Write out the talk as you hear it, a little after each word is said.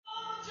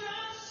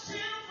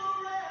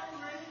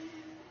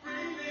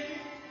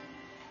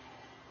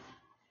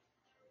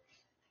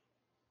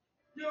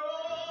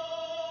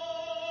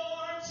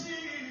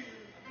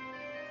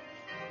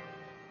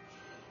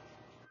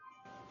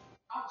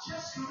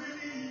to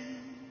relieve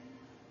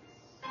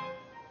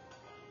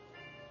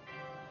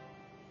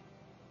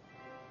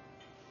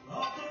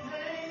of the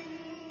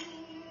pain,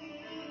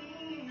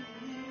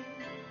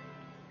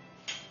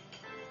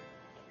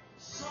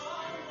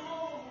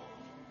 sorrow,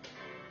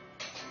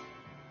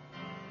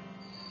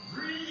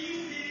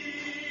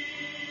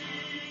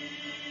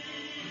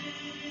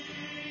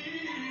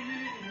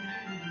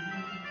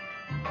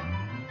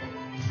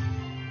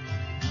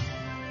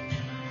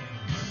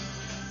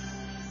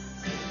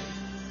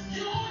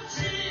 your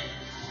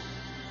tears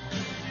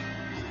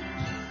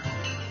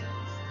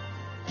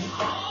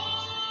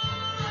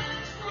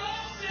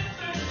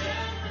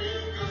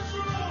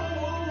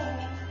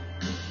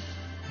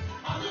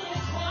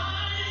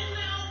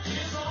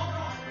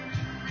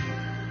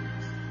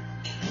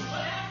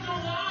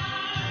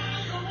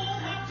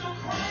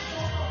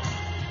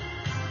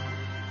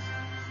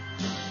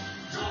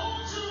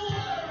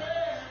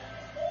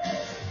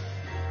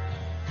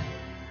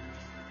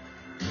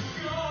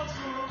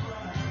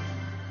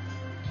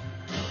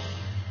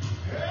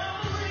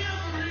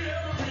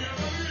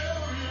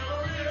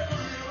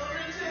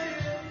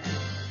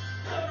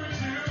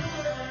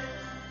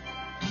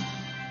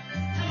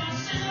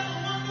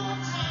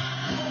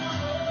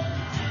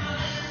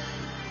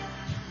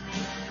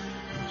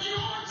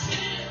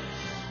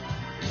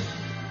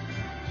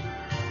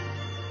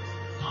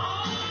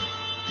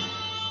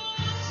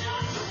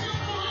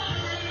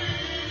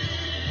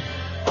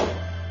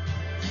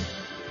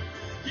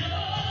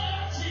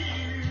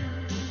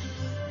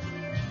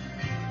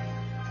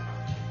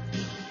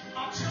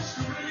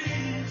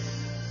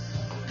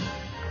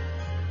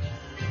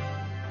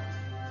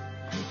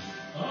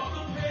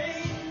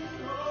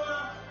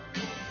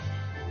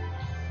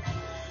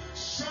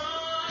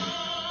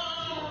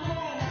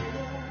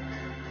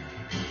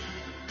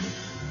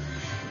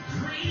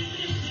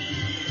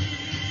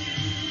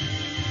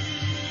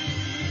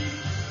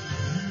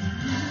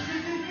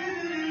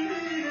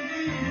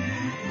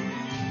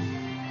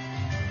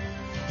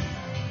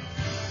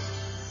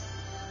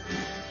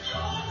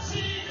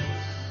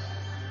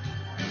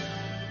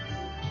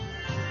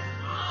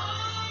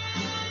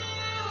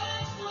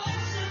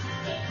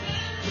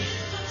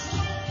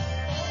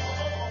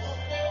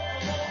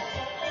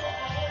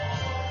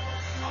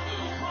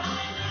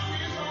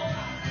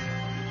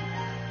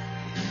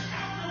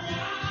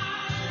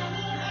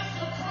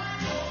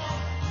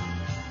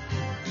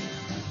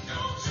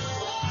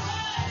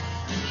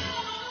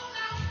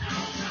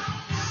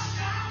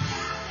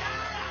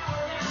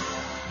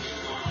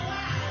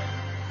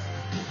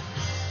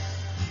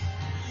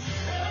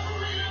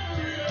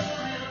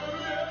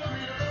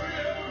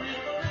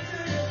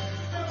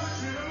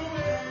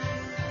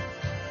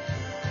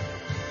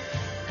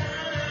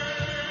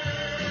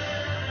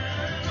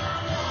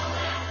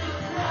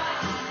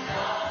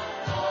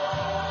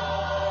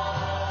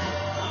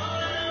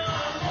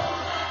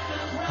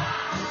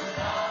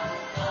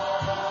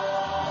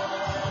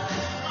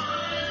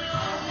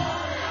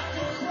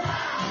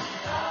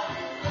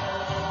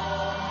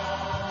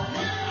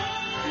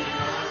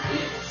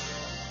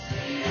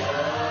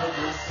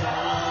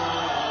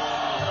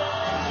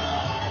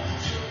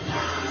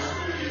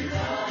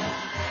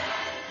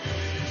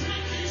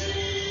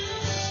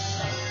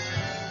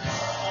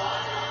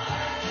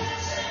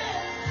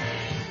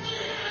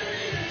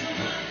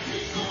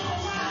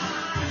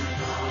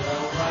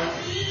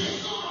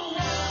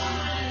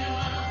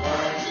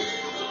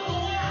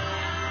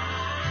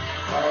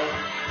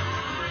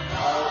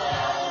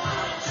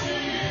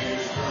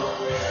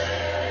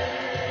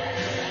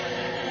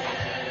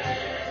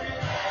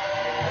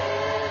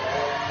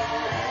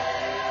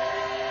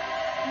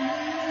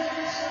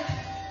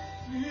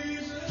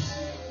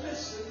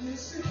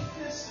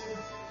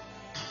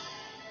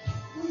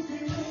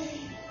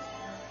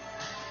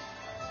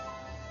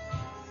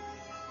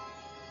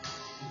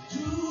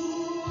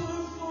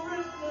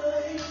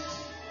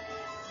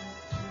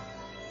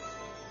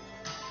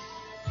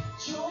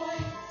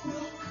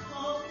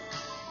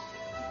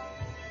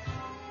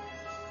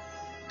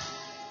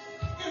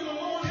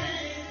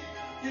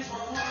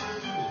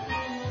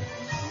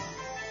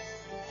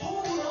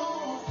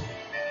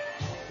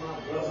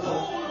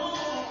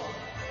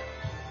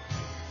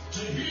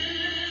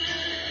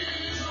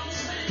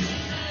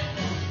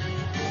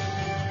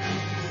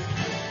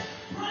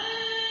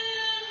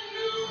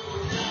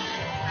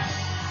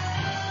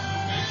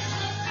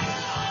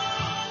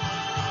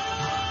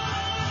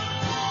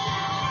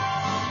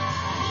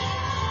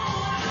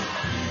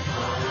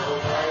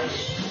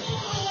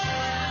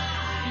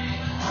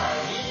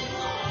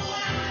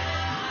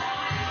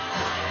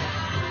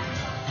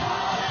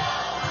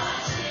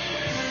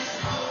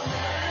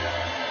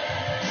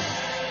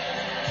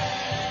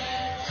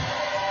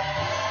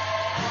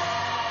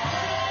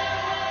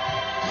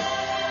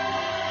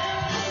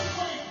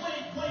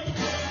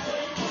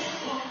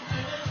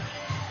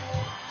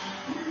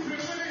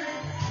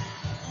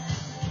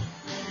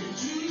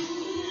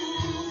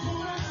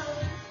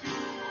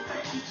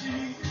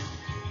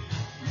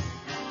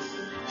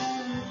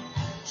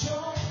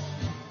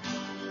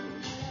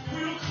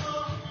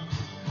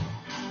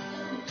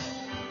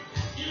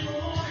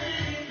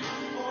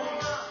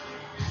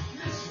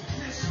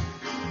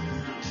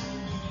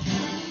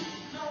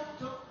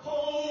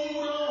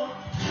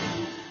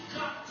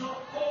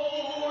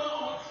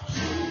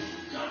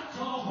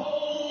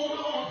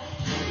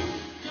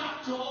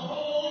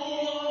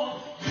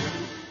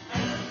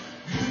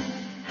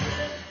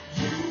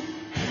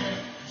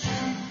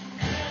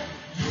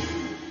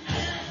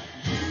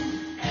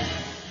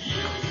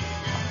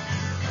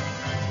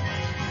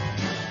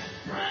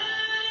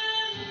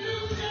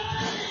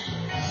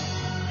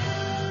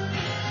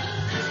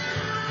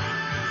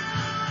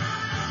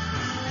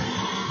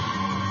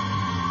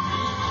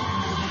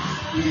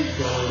He's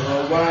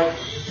gonna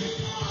wipe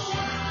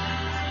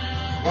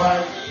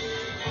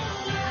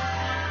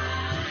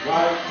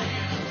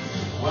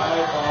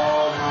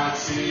all my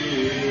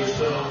tears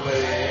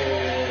away.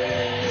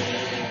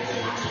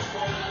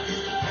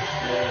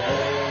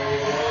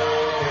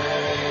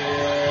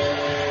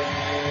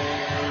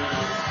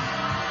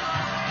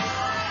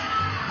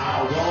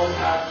 I won't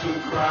have to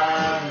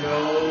cry no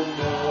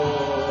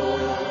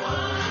more.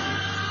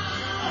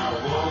 I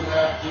won't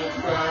have to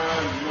cry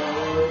no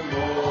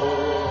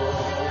more.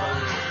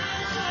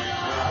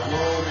 I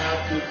won't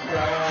have to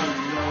cry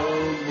no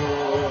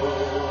more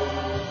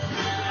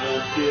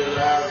until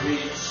I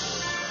reach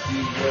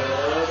the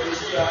other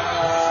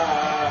side.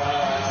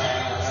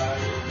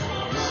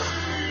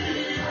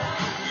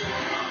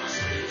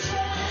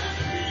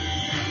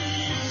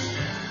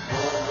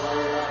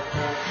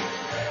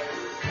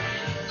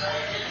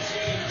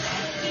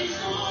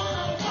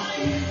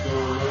 He's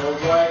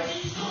gonna wipe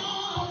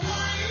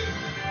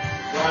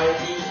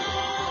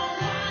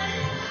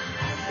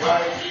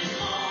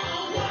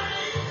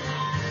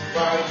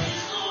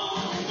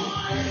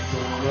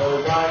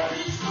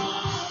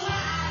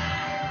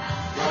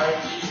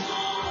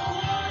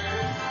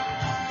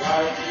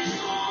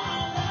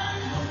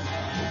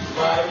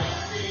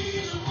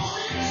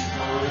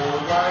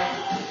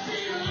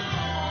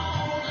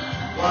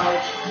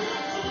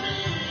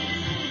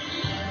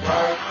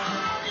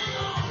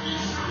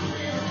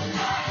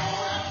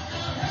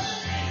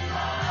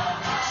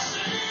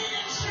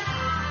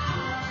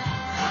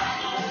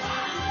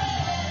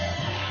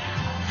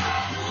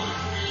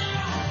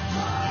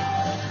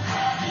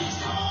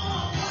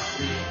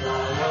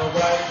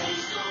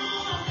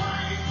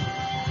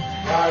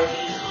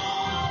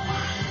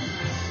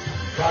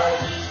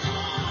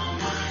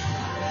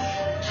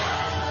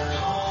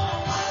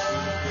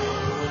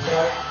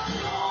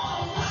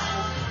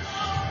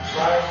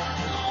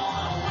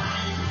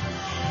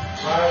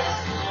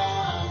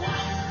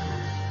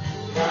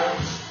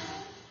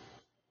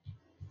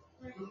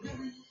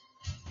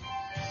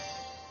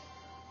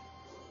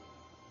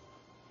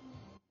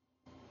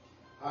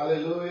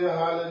Hallelujah,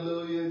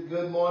 hallelujah.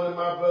 Good morning,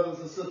 my brothers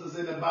and sisters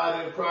in the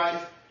body of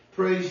Christ.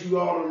 Praise you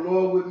all, the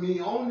Lord, with me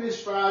on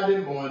this Friday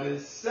morning,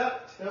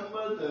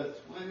 September the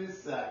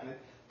 22nd,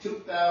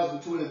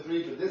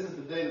 2023. For this is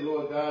the day the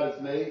Lord God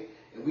has made,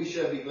 and we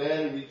shall be glad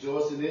and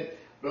rejoice in it.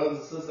 Brothers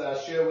and sisters, I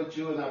share with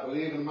you, and I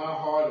believe in my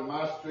heart and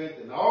my strength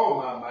and all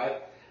my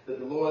might, that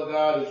the Lord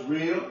God is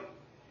real.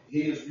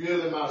 He is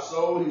real in my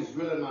soul. He's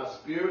real in my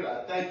spirit.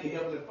 I thank you,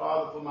 Heavenly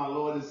Father, for my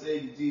Lord and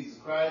Savior, Jesus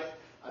Christ.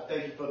 I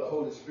thank you for the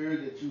Holy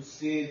Spirit that you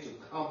send to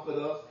comfort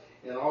us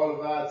in all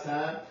of our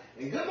time.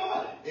 And good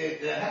morning. And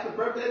happy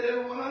birthday to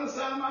everyone on the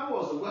side of my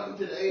voice. And welcome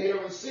to the A.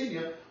 Aaron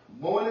Senior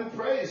morning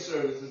praise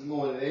service this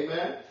morning.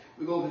 Amen.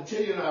 We're going to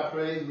continue in our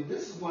praise. But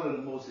this is one of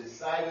the most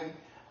exciting,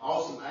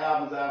 awesome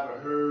albums I've ever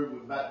heard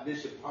with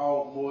Bishop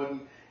Paul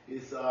Morton.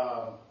 It's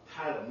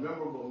titled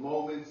Memorable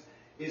Moments.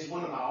 It's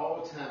one of my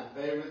all-time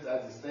favorites.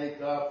 I just thank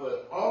God for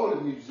all the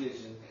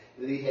musicians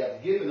that he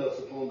has given us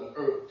upon the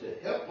earth to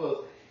help us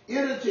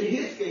enter to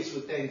his gates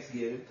with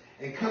thanksgiving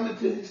and come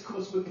into his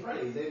courts with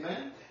praise.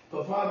 Amen.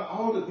 For Father,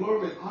 all the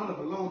glory and honor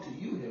belong to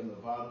you, Heavenly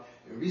Father,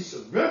 and we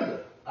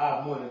surrender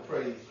our morning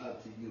praise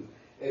unto you.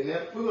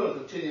 Amen. We're going to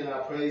continue in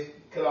our praise,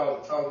 cut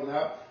all the talking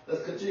out.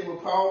 Let's continue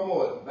with Paul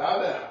Morton.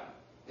 Bow down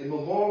in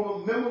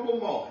memorable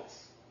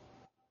moments.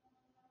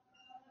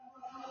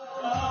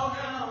 Bow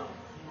down.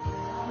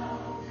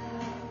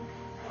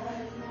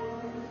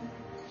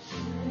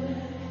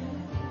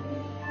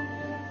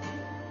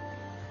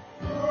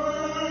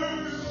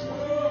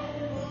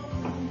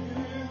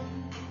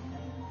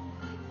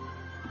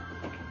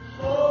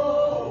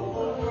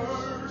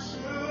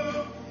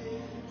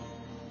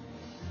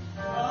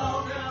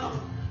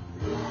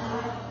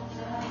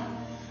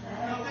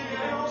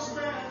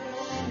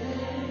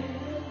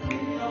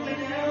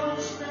 Nothing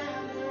else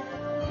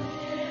matters.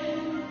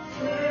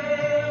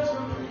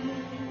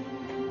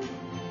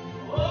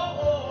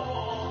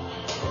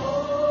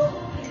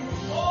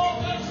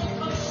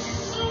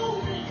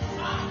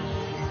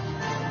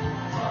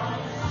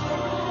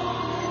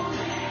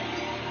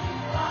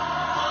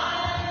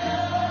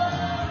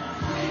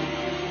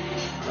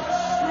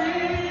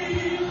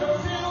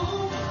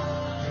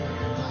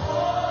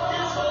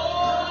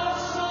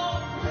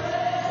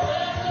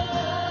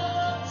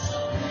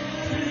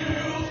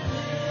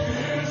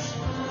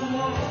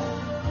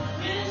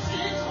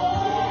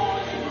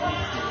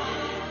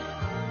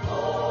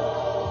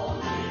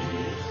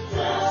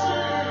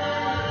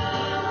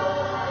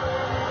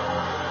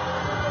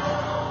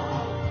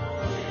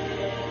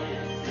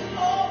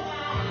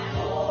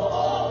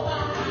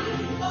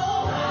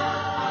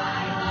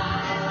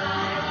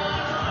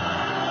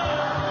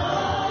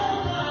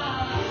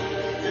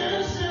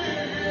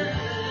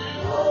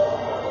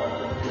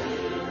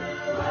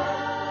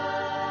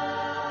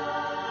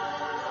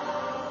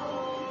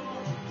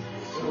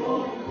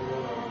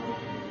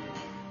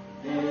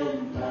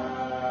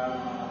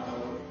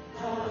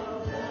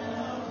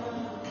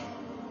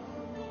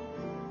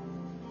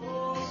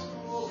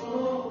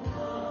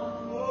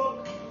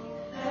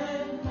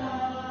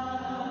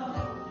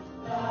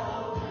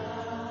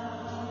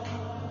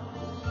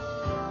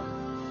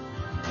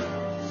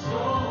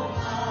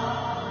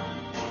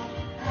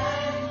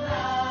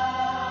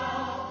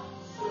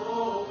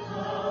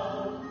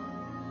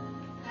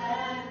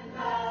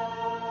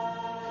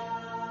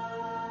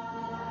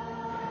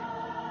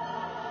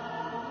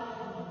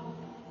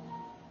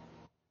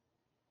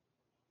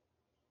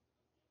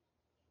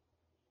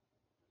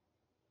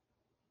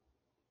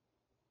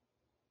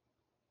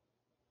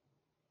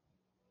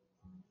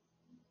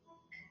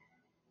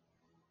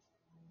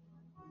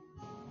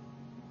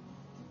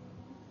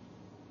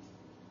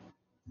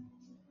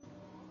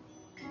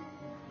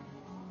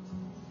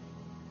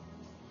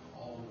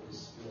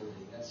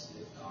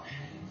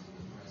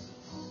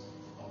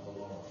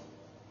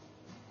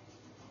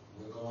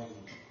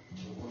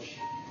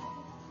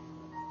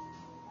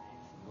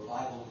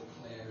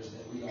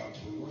 are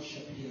to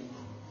worship Him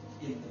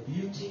in the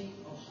beauty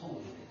of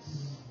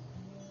holiness.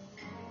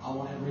 I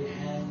want every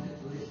hand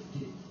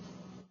lifted.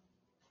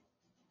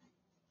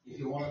 If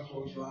you want to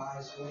close your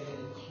eyes, go ahead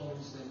and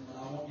close them.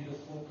 But I want you to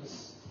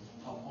focus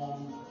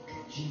upon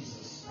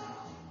Jesus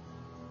now.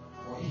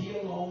 For He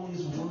alone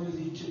is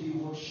worthy to be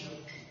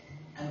worshipped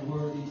and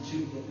worthy to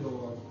be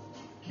adored.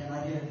 Can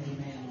I get an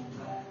amen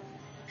on that?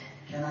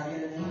 Can I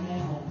get an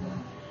amen on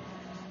that?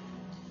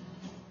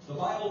 The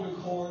Bible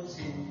records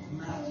in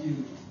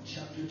Matthew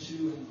chapter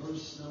 2 and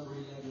verse number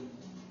 11.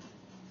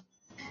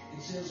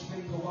 It says,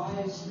 when the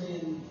wise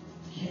men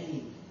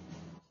came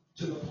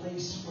to the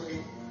place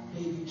where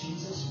baby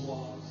Jesus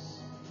was,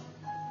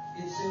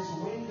 it says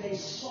when they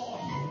saw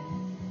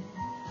Him,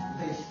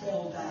 they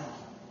fell down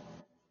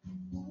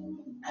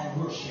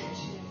and worshipped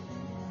Him.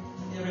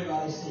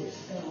 Everybody say,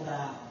 fell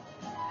down.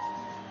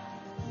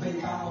 They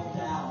bowed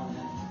down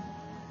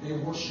and they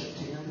worshipped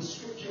Him. And the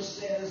scripture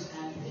says,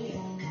 and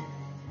then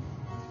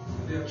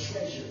their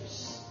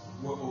treasures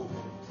were opened.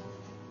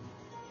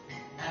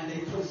 And they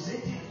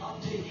presented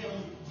unto Him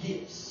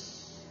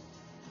gifts.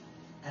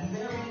 And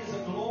therein is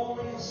a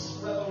glorious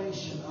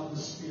revelation of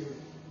the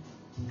Spirit.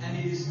 And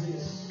it is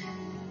this,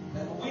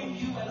 that when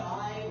you and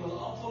I will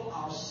humble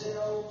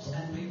ourselves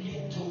and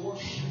begin to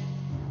worship,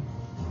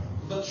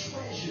 the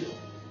treasure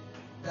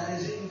that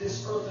is in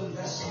this earthen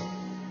vessel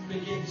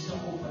begins to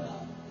open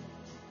up.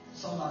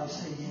 Somebody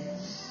say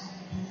yes.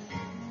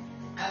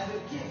 And the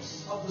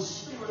gifts of the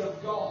Spirit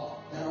of God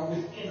that are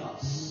within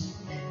us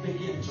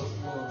begin to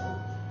flow.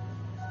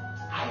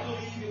 I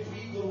believe if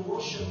we will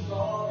worship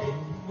God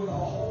with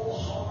our whole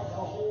heart,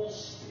 our whole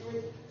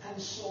spirit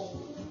and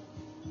soul,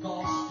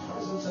 God's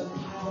presence and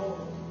power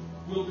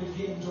will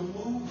begin to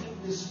move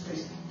in this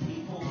place.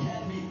 People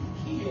can be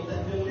healed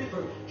and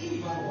delivered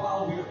even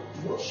while we're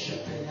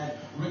worshiping and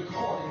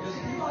recording. Does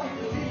anybody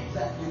believe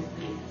that with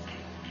me?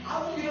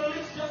 I want you to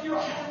lift up your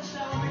hands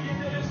now and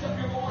begin to lift up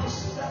your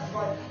voices. That's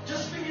right.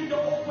 Just begin to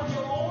open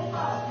your own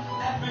mouth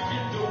and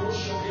begin to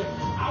worship Him.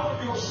 Out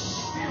of your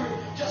spirit,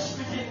 just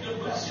begin to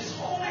bless His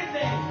holy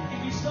name.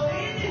 If He's done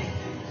anything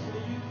for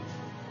you,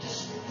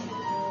 just begin to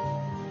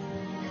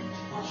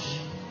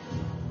worship.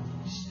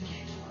 Just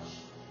begin to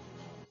worship.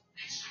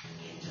 Let's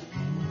begin to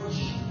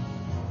worship.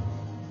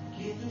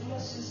 Begin to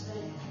bless His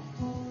name.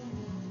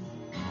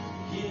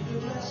 Begin to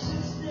bless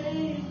His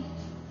name.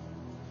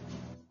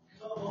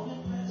 Come on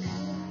and bless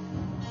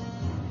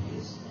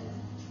His name.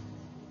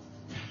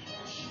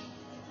 Worship.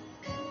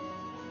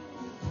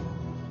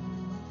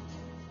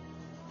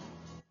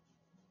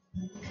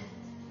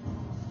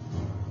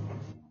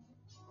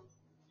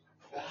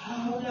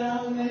 Bow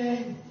down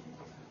and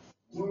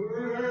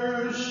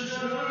Worship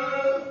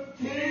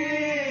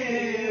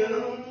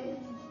Him.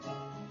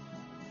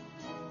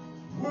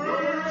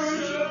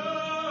 Worship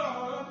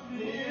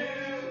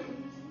Him.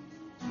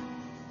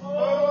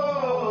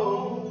 Oh.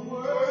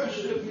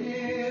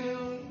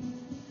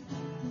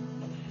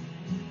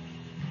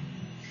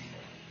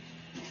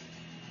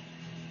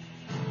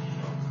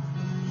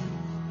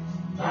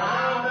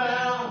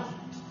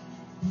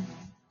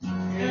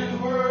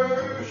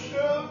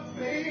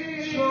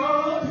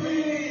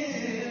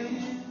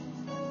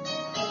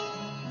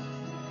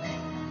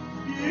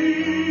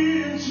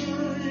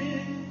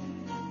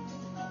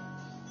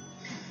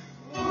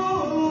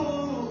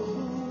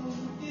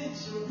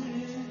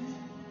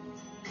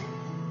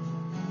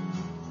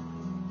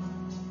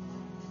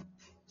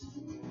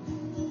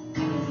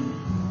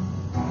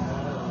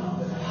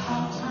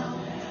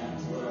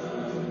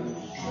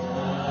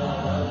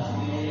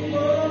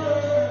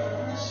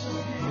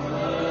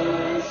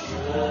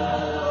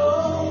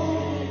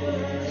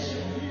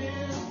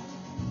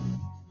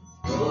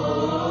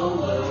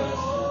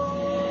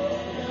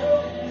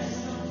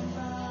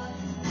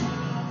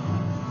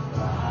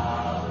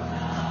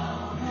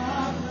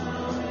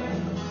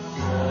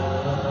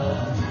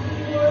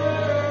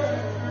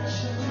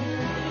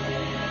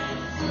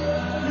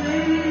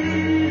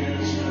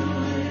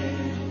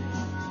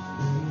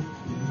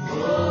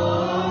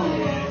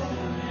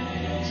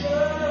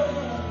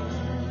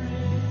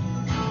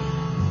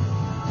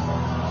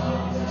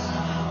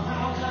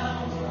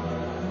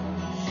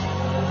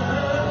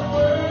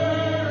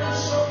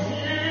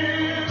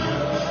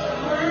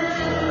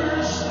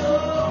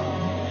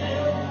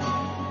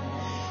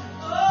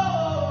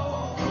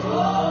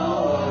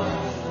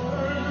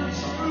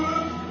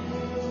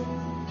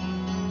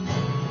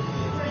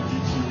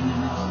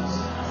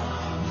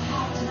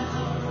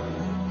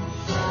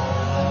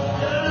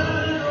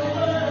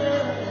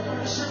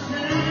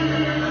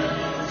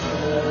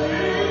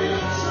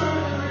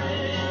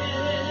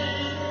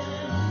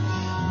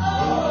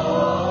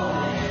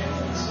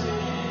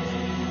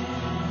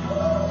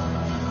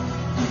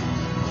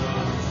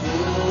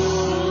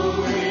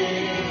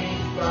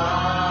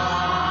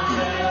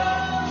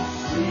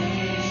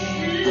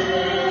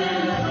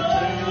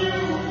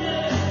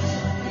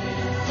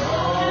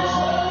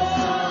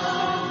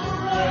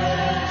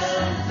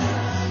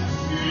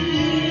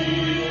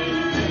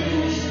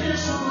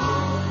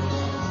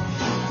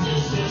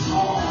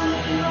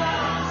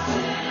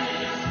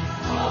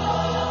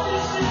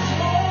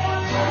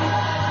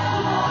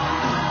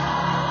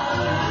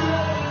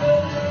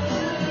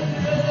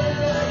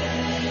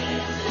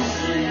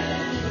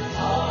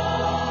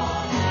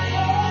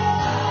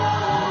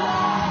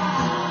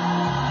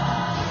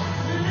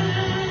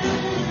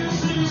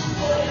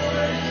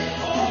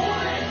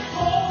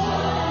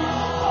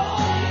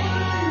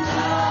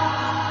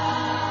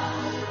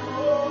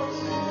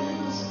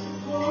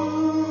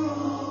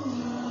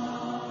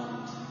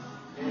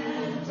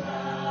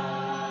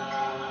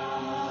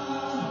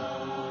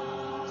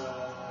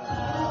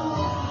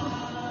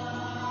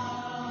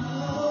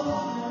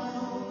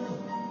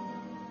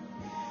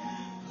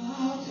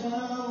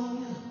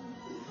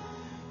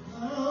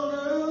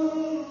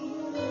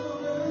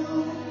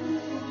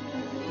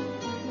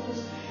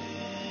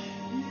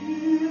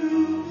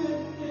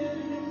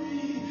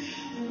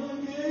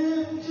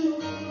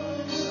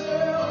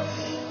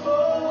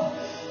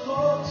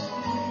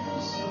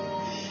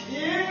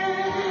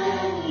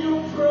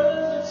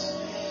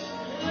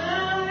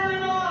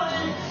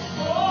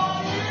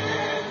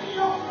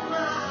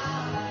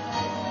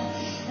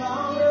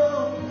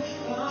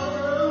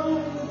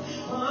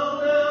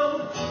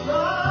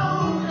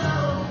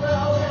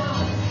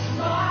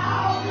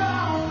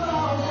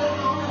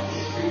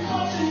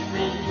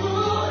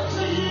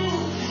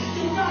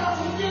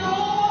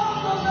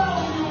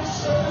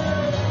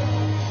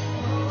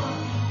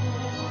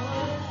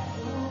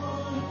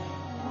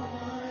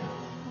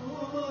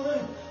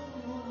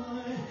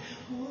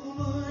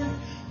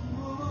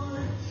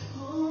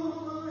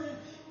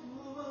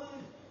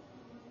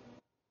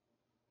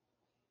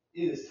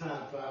 It is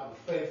time for our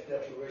faith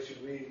declaration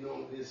reading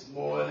on this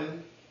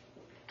morning.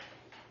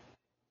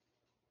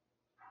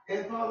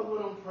 And Father,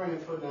 what I'm praying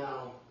for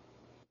now,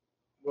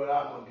 what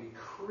I'm going to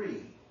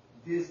decree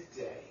this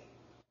day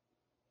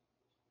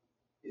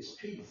is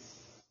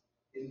peace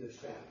in the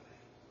family.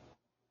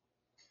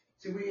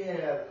 See, we're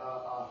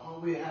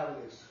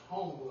having this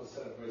homegoing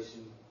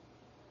celebration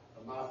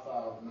of my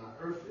father, my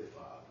earthly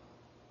father,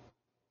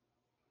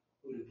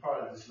 who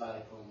departed this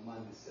life on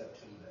Monday,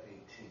 September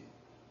 18th.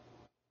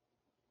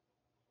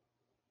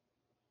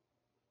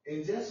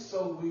 And just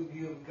so we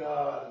give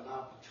God an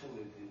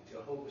opportunity,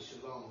 Jehovah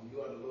Shalom, you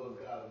are the Lord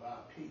God of our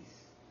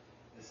peace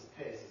that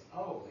surpasses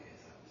all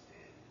man's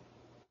understanding.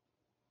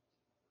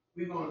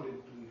 We're going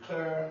to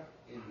declare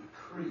and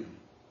decree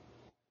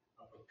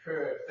a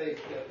prepared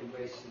faith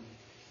declaration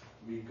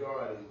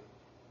regarding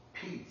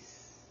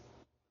peace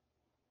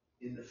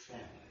in the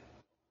family.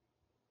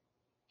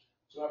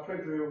 So I pray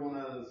for everyone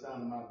under the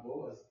sound of my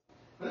voice.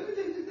 Let me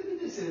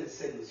just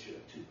say this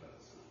here too, brothers.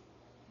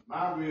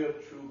 My real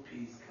true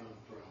peace comes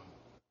from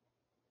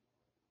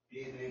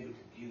being able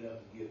to get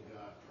up and give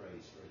God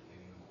praise first thing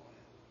in the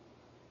morning.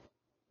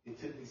 It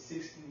took me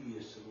 60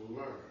 years to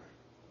learn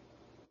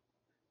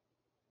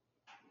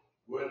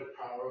where the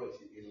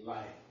priority in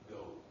life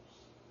goes.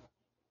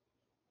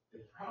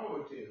 The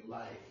priority in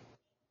life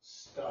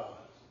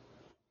starts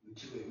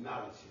with you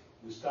acknowledging.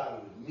 We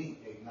started with me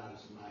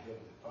acknowledging my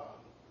Heavenly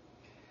Father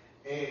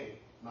and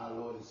my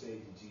Lord and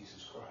Savior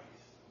Jesus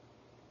Christ.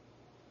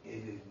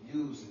 And then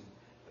using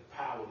the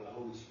power of the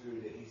Holy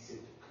Spirit that He sent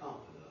to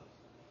comfort us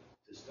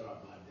to start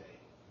my day.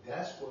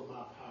 That's where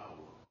my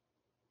power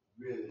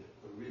really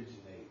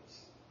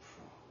originates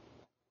from.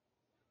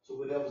 So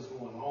whatever's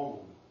going on,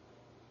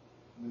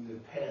 when the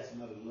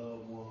passing of the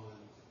loved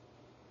ones,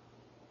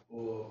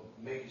 or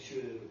making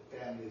sure that the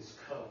family is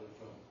covered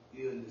from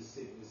illness,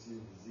 sickness,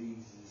 and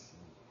diseases,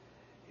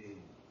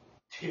 and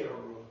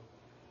terror,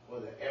 or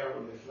the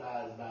arrow that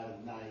flies by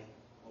the night,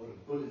 or the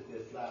bullets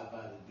that fly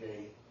by the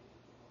day,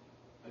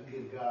 I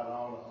give God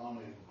all the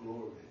honor and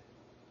glory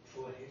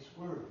for His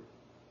word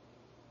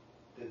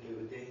that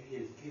He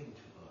has given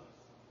to us,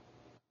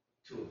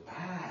 to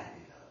abide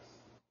in us,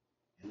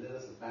 and let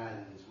us abide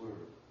in His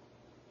word.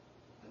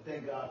 I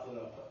thank God for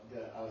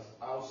the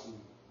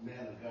awesome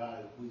man of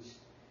God, which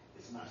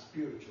is my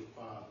spiritual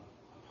father,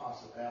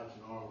 Apostle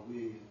Alton R.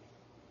 Williams,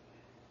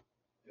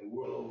 the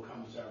World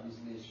Overcomers Outreach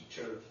Ministry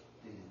Church,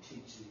 and the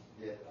teaching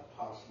that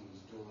Apostle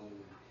is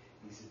doing.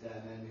 He's a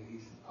dynamic,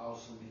 he's an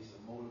awesome, he's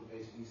a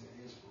motivation, he's an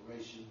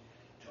inspiration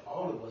to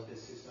all of us that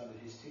sits under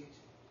his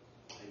teaching.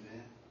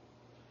 Amen.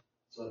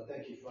 So I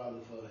thank you, Father,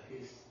 for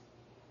his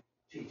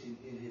teaching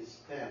in his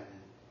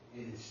family,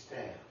 in his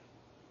staff.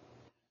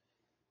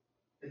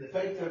 And the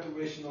faith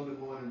declaration on the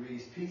morning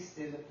reads, peace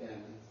in the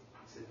family.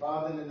 It said,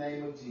 Father, in the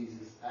name of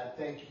Jesus, I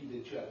thank you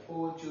that you have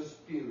poured your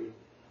spirit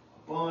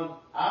upon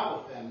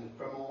our family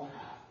from on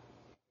high.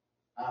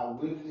 Our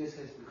wilderness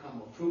has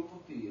become a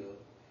fruitful field,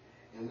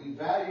 and we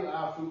value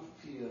our fruitful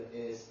field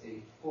as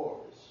a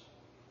forest.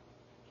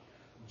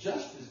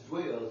 Justice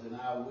dwells in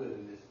our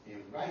wilderness,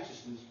 and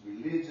righteousness,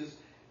 religious,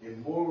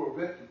 and moral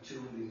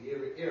rectitude in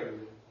every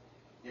area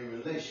in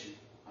relation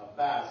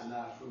abides in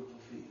our fruitful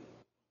field.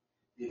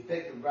 The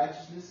effect of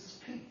righteousness is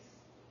peace,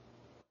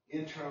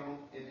 internal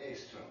and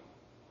external.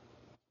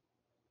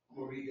 I'm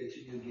going to read that to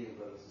you again,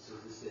 brothers and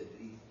sisters. It said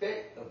the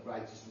effect of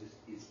righteousness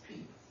is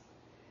peace,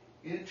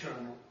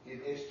 internal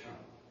and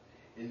external.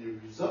 And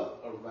the result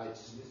of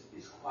righteousness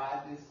is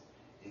quietness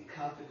and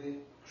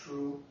confident,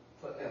 true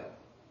forever.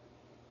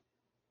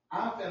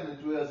 Our family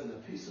dwells in a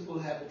peaceable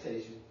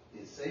habitation,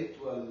 in safe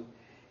dwelling,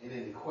 and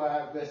in a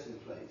quiet resting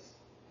place.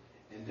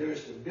 And there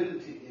is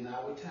stability in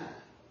our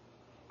time,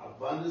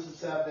 abundance of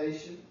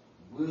salvation,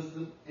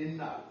 wisdom, and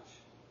knowledge.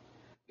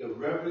 The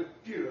reverent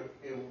fear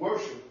and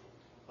worship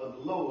of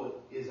the Lord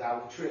is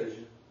our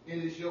treasure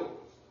and is yours.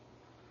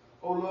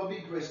 O Lord, be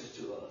gracious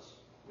to us.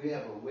 We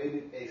have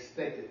awaited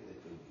expectantly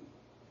for you.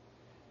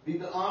 Be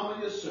the arm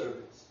of your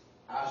servants,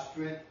 our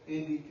strength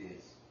and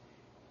defense.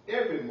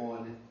 Every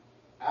morning,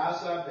 our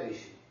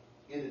salvation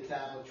in the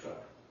time of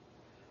trouble.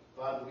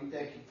 Father, we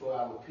thank you for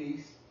our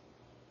peace,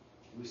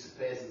 which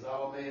surpasses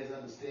all man's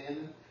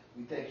understanding.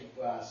 We thank you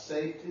for our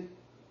safety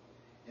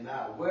and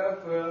our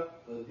welfare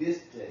for this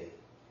day.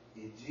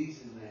 In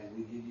Jesus' name,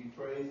 we give you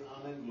praise,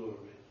 honor, and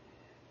glory.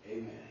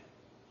 Amen.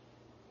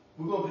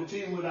 We're going to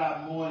continue with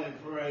our morning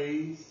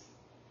praise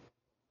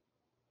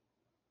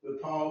with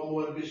Paul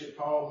Morton, Bishop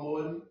Paul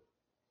Morton.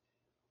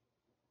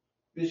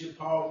 Bishop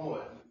Paul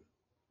Morton.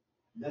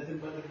 Nothing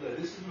but the blood.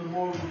 This is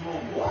Memorial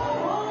Moment.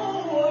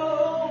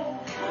 Whoa,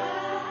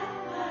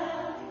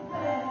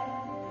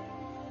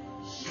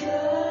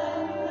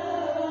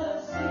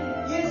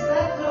 yes,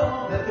 that's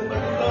all. Nothing but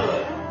the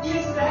blood.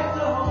 Yes, that's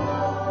all.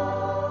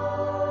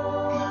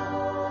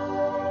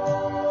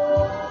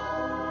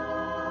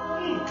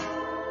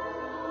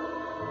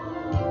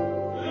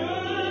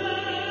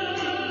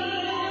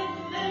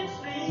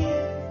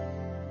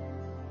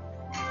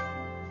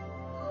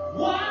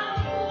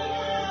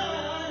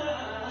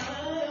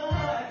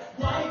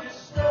 Why the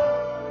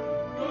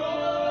stars?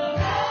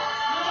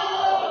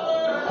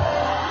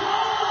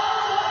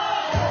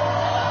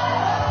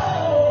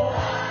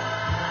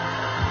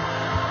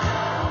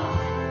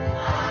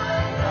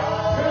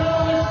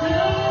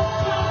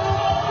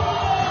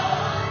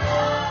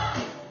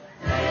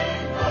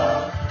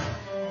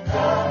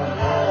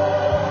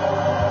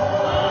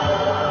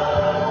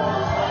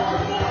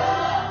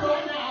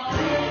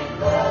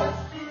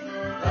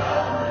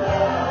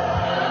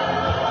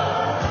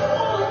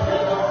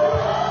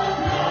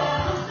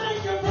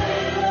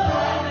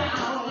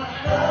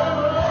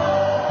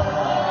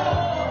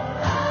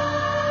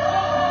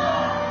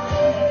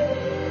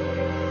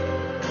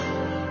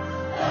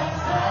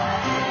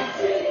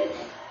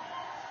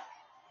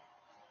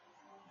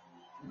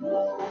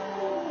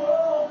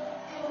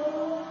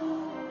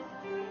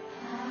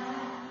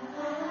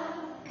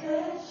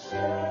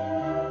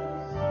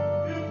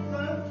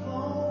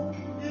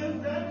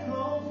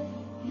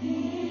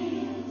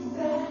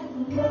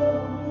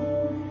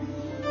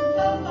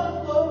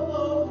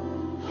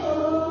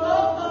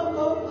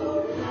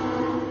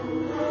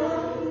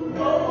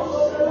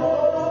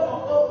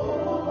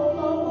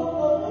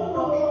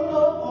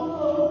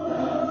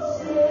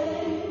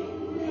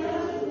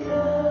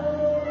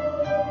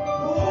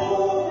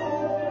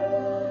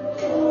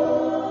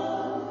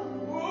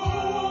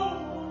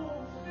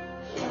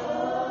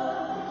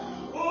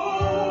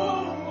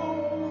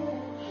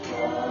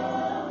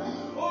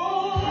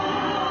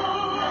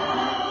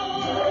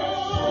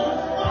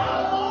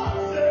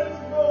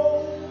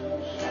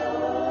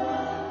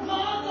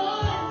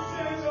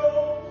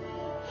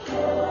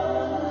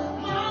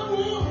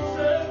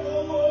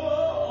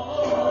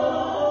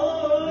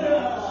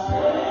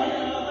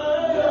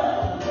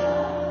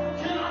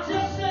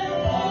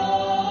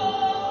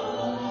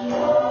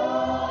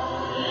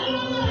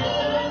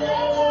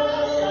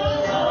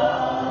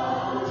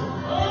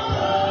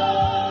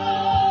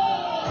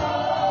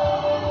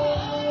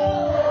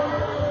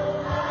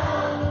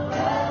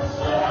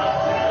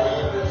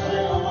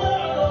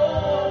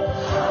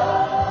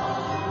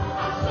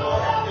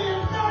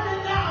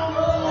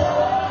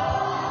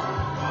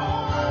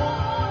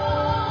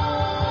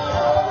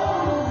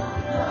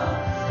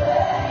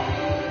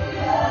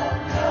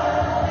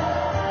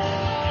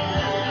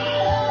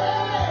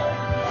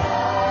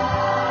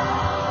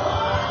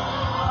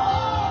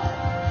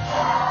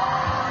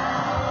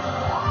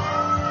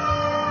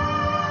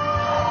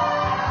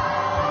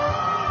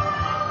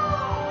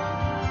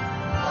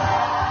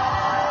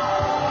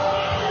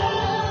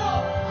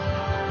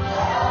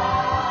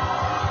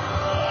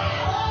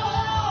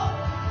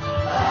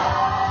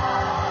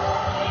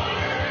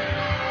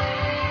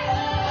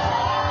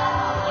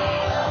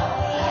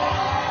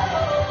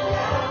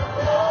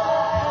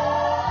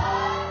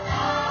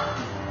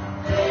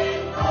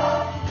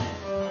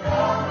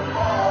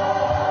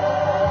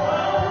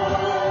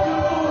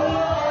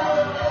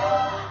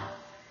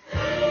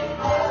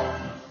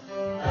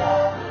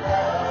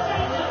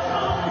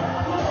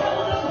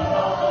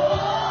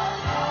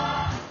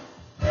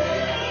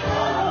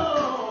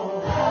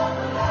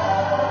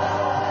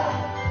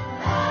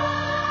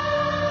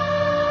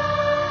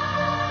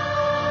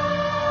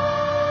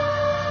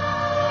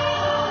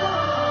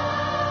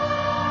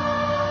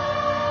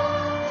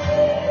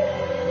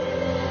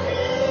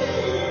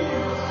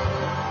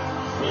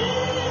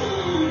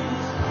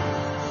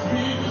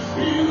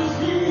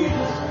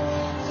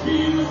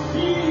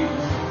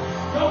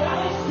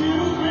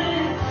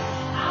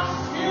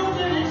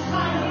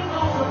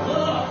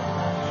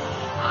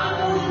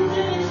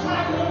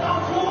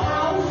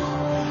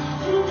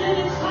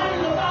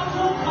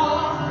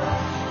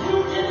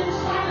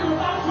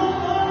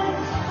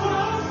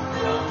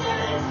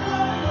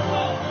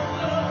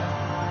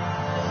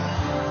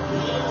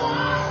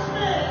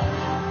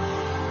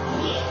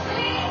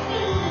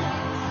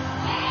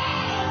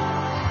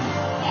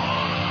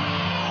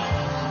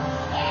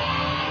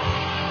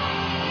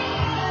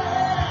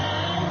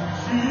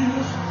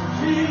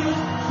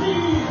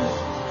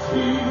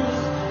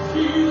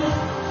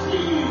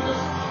 Jesus.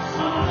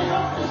 Somebody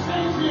help me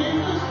say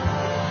Jesus.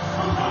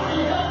 Somebody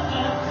help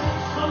me.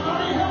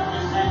 Somebody help me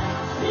say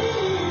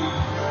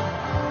Jesus.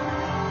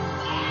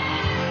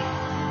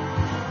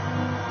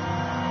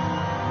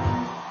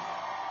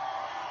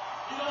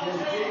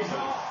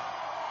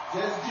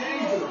 Just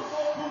Jesus.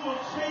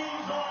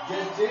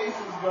 Just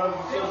Jesus, brothers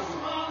and sisters.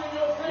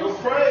 Your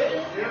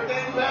praise.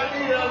 Everything about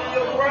me under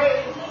your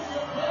praise.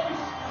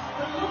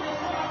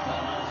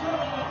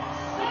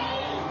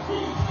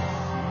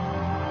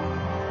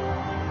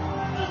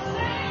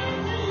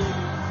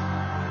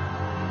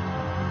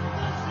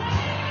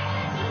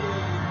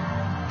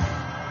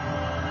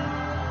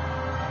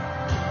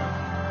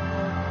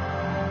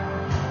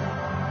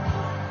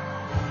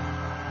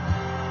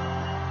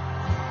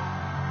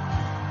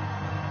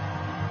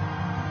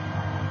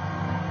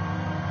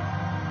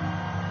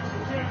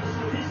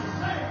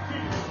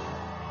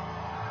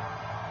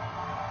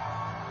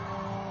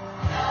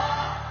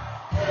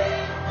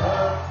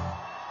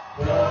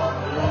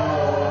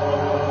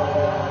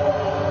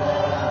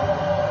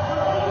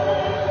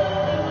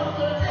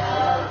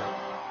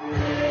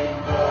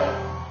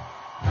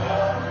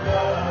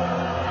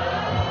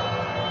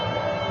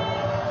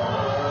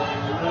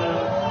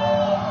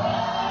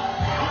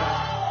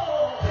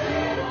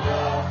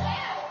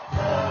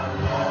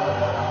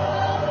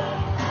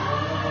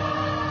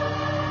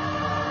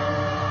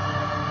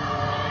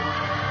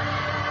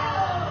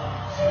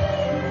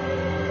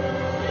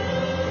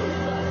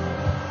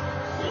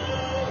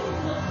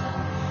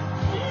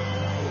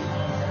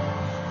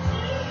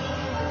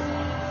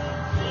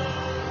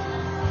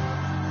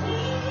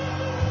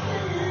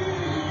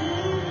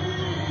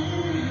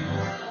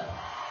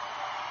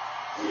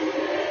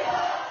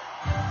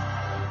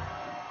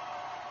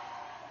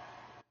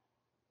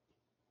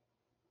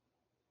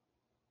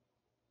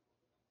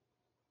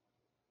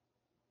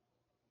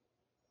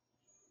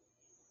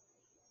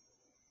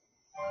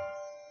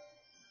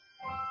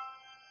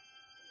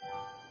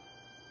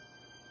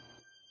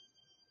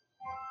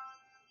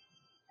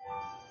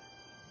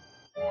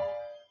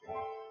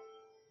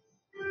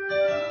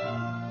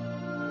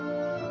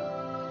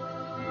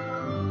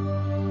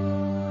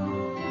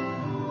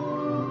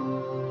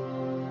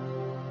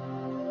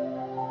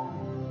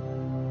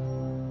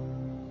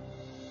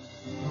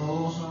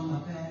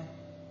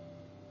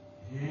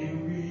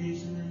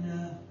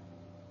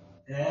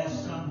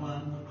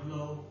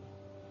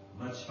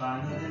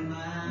 Finer than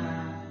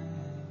mine,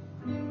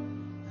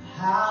 the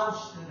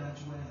house that I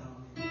dwell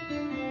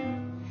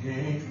in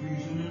ain't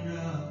reason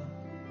enough.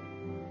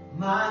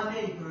 My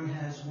neighbor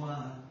has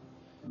one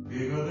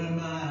bigger than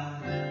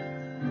mine.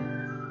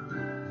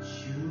 The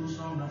shoes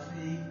on my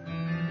feet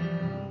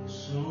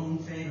soon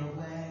fade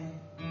away.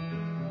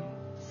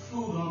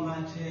 Food on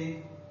my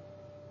table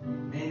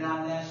may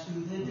not last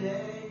through the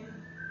day,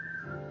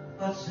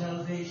 but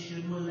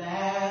salvation will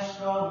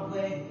last all the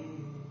way.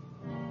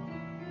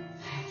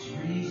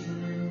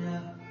 Reason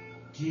enough,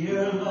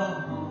 dear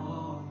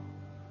Lord,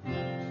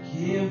 to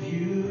give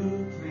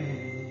you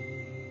praise.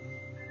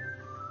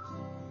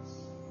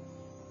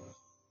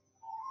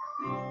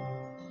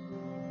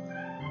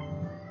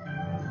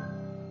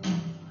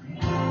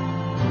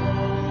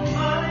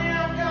 Money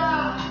I've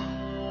got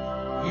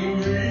ain't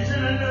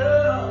reason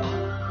enough.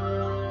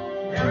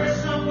 There is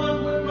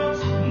someone with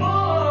much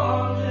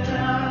more than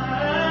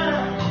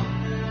I.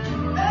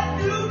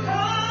 That you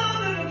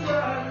come and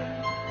try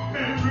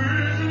and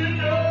reason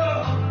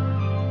enough.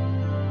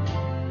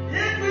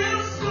 It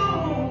will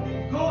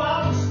soon go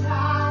out of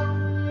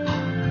style.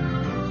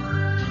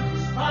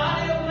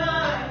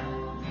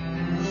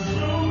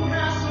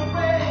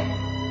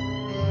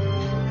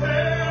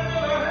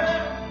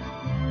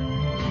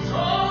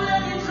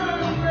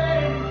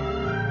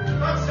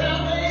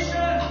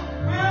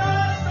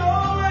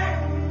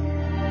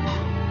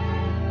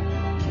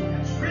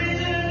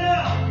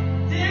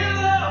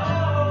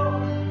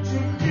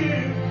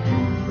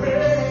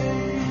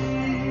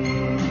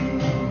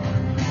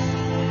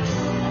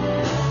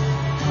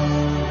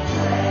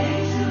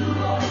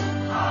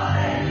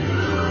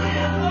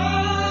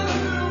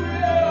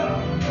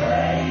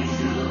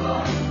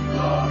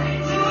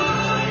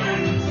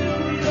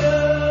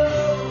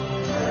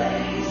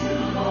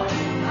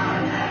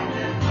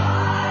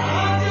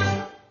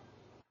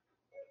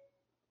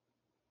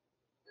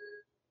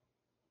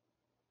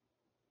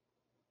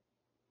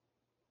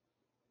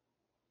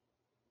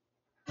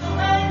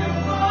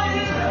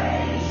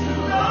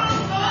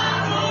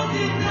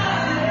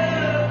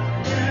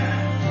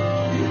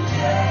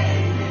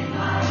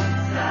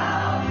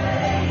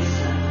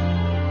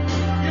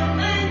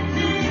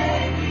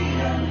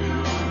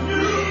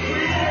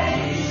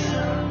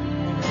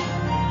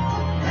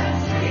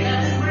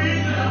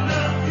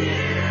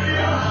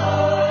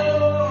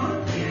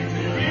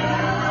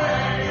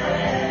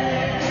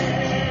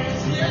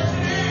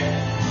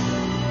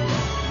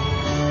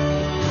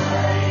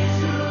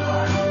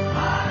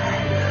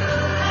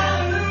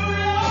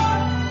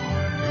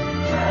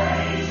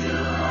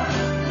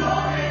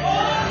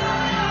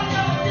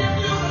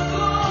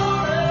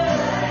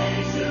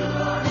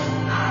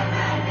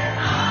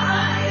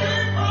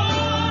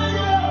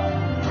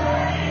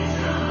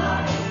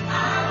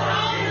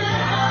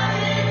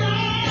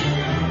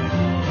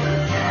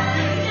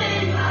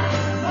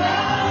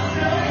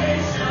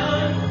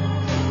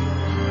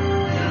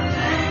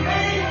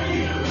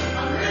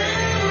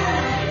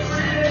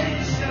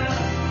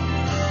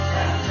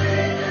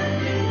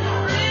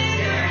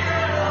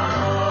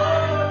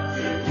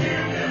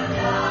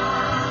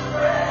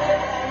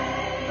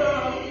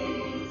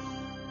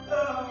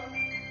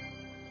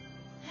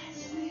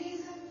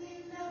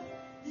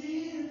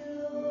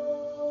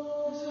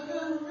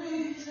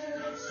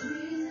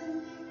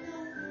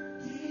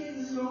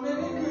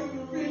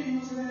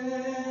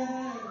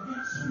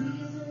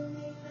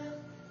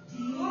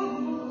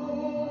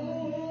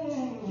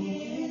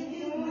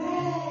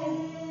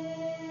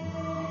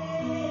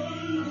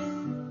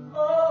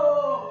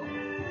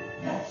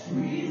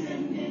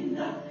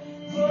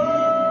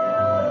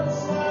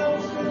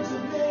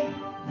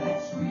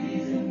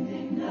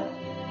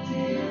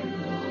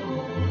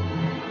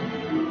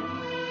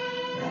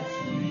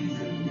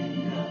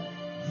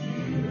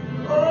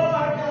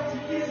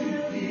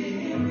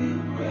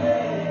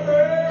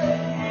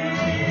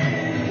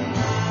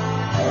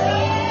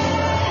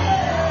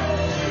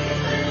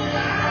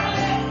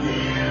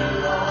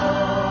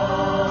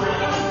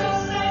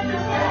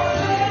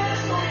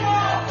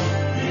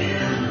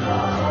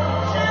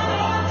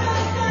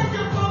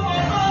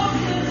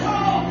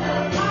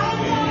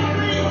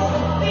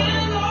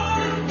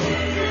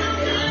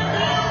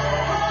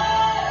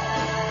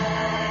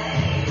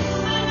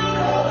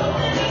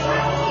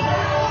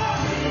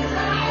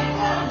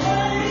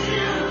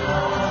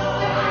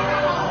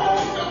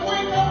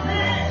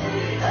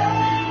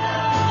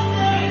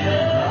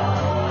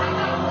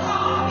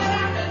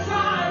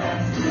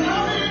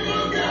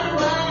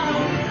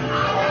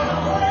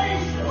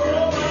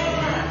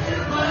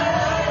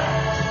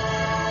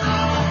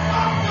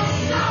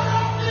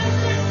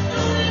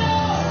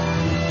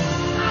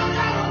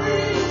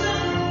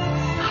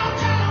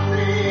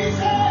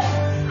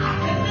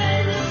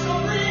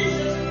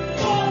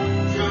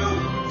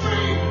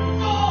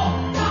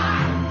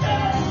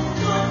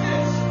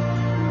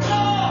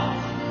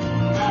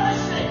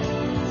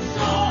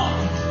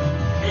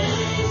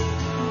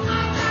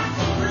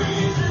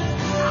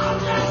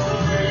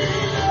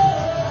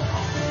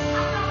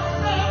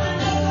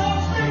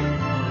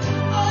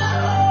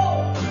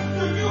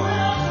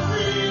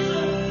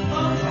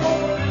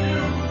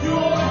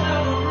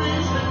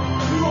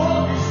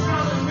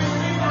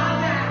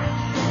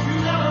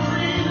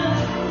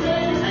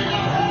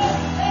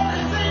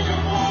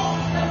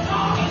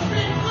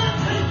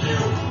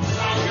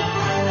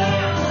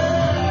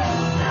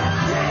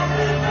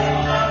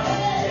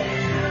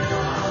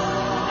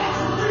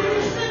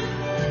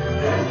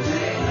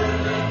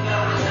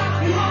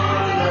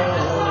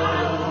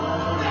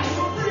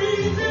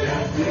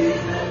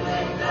 Hallelujah.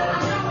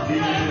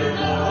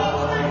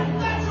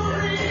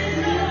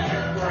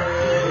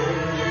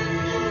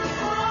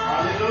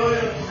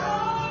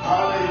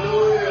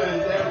 Hallelujah.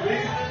 Is that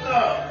reason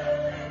enough?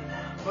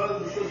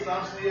 Brothers and sisters,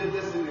 I'm still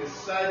just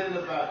excited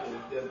about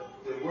the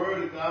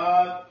Word of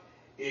God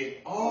and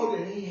all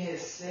that He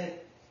has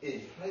set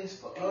in place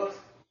for us.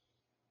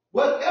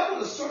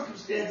 Whatever the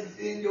circumstances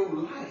in your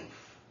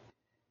life,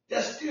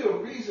 that's still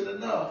reason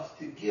enough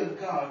to give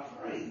God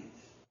praise.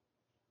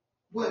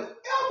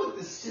 Whatever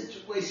the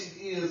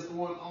situation is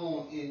going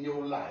on in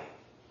your life,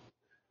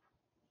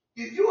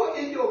 if you are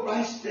in your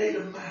right state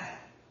of mind,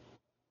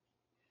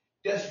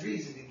 that's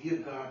reason to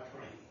give God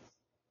praise.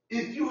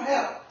 If you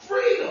have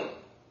freedom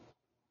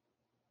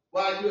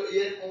while you're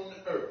yet on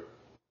the earth,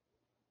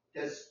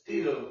 that's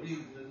still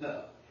reason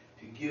enough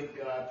to give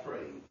God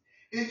praise.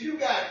 If you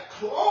got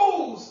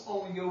clothes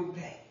on your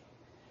back,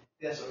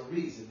 that's a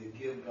reason to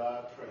give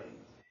God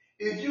praise.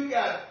 If you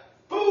got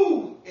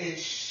food and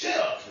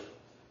shelter,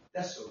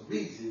 that's a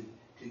reason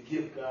to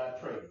give God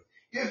praise.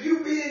 If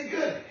you be in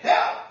good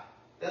health,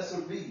 that's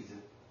a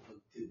reason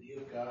to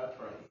give God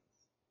praise.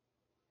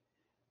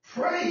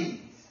 Praise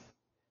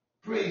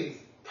brings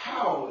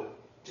power,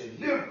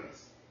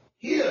 deliverance,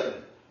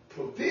 healing,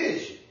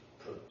 provision,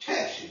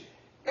 protection.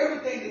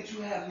 Everything that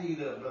you have need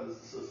of, brothers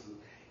and sisters,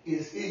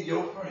 is in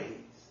your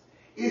praise.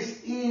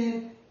 It's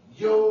in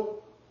your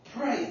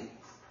praise.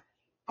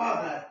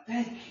 Father, I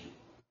thank you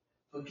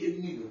for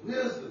giving me the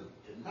wisdom,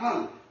 the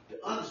knowledge,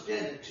 the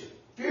understanding to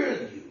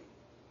fear you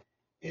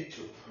and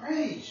to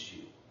praise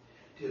you,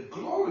 to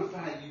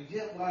glorify you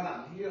yet while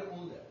I'm here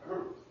on the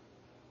earth.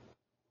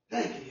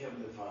 Thank you,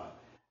 Heavenly Father.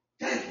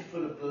 Thank you for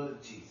the blood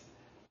of Jesus.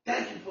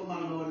 Thank you for my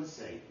Lord and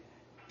Savior.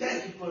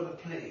 Thank you for the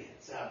plan,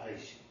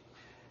 salvation.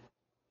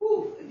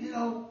 Whew, you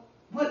know,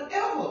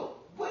 whatever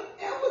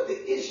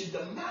the issue,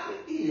 the matter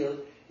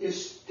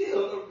is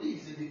still a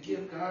reason to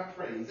give God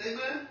praise.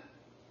 Amen?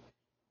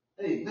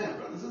 Amen,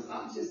 brothers and sisters.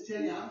 I'm just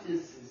telling you, I'm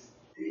just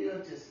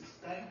as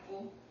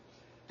thankful.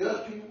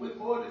 There's people with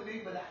more than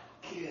me, but I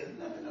don't care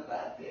nothing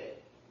about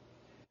that.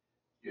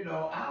 You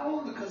know, I'm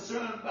only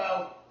concerned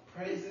about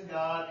praising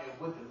God and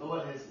what the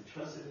Lord has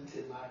entrusted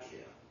into my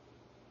care.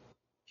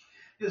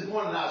 This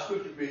morning, our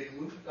scripture reading,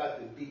 we're about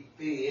to be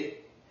fed.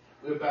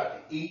 We're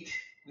about to eat.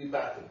 We're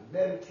about to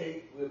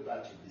meditate. We're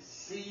about to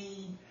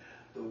receive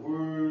the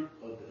word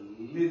of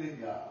the living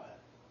God.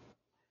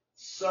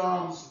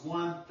 Psalms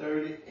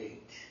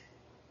 138.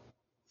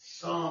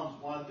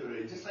 Psalms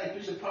 138. Just like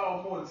Bishop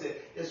Paul Morton said,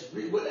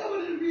 whatever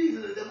the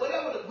reason,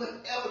 whatever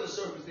the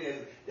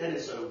circumstance, that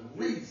is a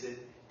reason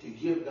to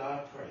give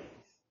God praise.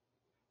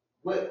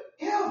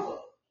 Whatever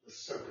the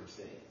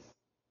circumstance.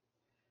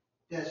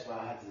 That's why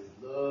I just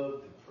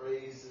love the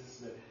praises,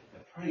 the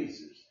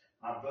praisers,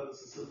 my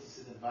brothers and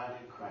sisters in the body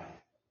of Christ.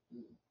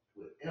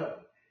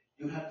 Whatever.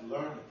 You have to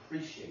learn to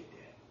appreciate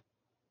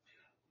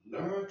that.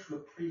 Learn to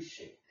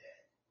appreciate that.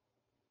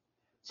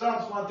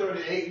 Psalms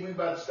 138, we're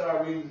about to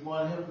start reading this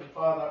morning. Heavenly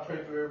Father, I pray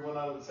for everyone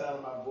under the sound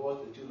of my voice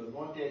that you'll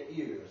anoint their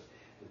ears,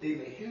 that they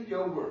may hear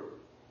your word.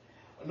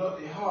 Anoint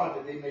their heart,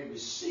 that they may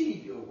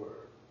receive your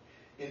word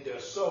in their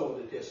soul,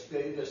 that their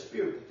spirit,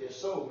 that their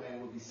soul,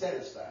 man, will be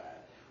satisfied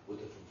with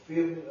the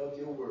fulfillment of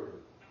your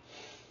word.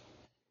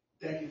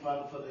 Thank you,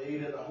 Father, for the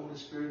aid of the Holy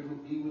Spirit who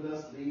be with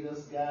us, lead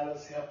us, guide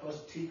us, help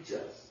us, teach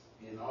us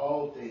in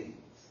all things.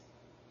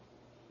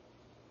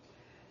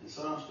 In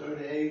Psalms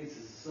 38, this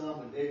is a psalm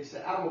where David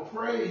said, I will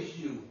praise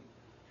you,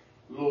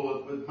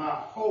 Lord, with my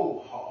whole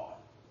heart.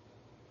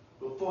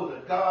 Before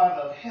the God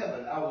of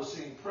heaven, I will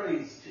sing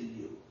praise to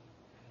you.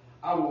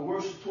 I will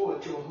worship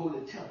toward your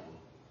holy temple,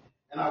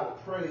 and I will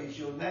praise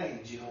your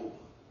name, Jehovah.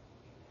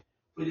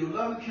 For your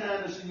loving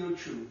kindness and your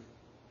truth,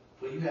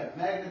 for you have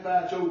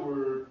magnified your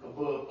word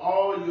above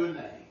all your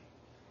name.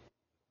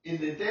 In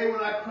the day when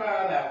I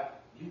cried out,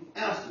 you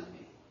answered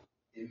me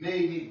and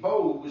made me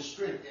bold with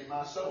strength in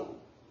my soul.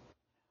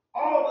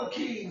 All the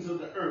kings of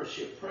the earth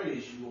shall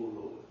praise you, O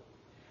Lord,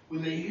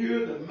 when they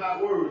hear the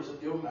words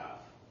of your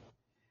mouth.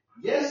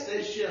 Yes,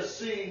 they shall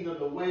sing of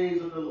the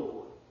ways of the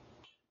Lord,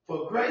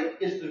 for great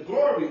is the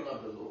glory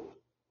of the Lord.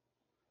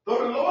 Though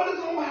the Lord is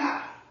on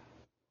high,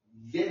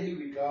 yet he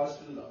regards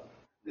the low.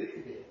 Look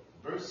at that,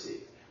 verse 6.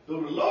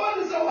 Though the Lord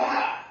is on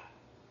high,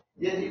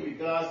 yet he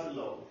regards the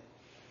lowly.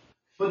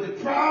 But the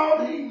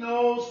proud he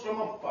knows from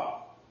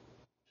afar.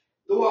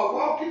 Though I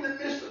walk in the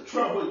midst of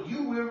trouble,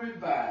 you will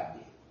revive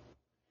me.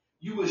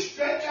 You will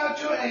stretch out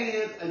your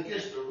hands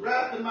against the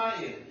wrath of my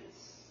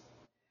enemies,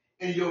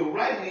 and your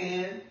right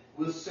hand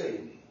will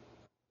save me.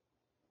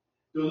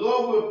 The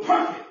Lord will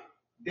perfect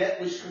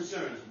that which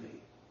concerns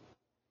me.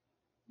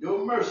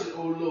 Your mercy,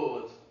 O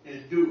Lord,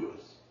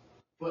 endures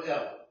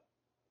forever.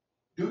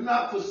 Do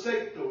not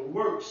forsake the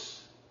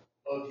works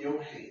of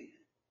your hand.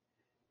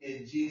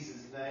 In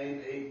Jesus'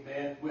 name,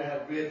 amen. We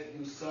have read to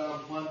you Psalm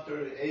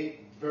 138,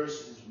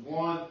 verses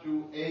 1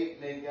 through 8.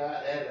 May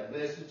God add a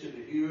blessing to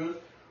the hearers,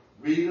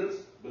 readers,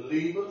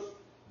 believers,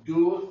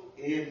 doers,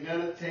 and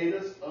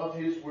meditators of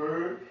his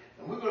word.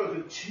 And we're going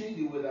to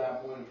continue with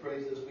our morning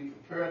praise as we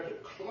prepare to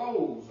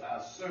close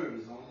our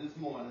service on this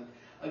morning.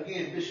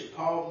 Again, Bishop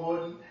Paul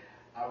Morton,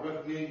 I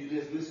recommend you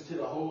just listen to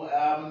the whole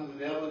album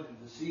whenever,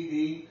 the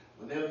CD,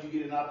 whenever you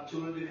get an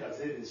opportunity, because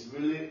it is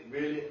really,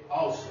 really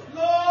awesome.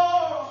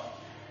 Lord,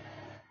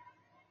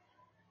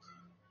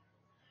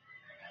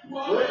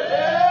 whatever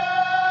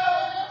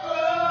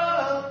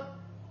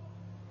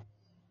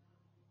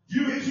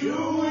you're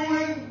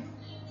doing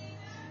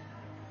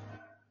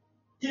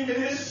in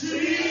this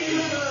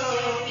season,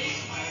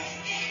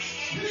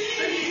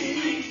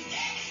 please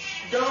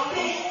don't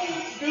do.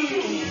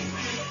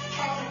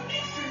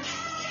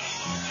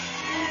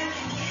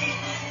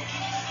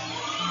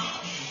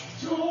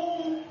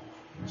 don't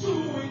do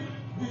it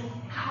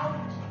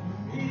without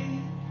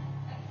me.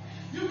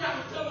 You got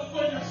to tell it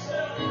for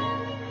yourself.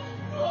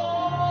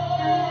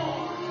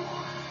 Lord,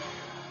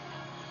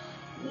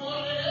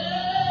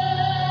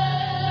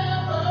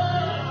 whatever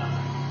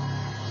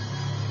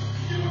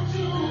you're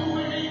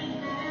doing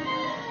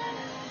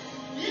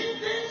in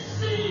this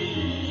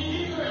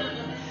season,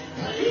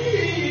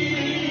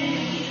 please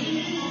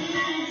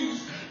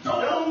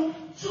don't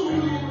do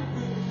it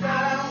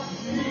without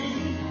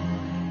me.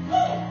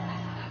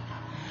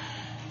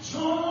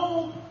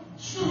 Don't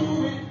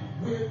do it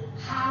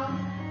without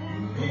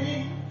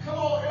me. Come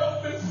on,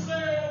 help me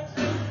say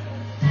it.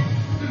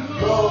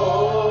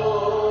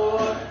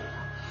 Lord,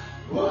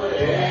 whatever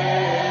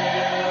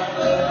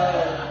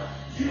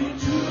You're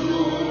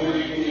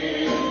doing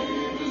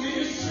in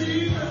this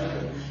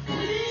season,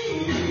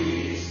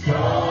 please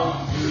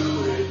don't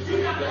do it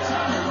You got to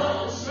tell without it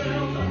for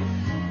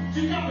yourself.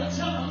 You got to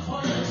tell it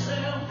for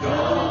yourself.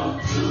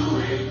 Don't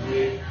do it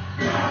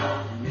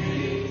without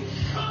me.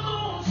 Come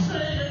on,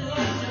 say it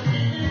like you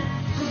mean it.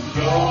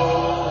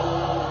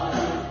 Lord,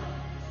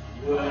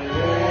 whatever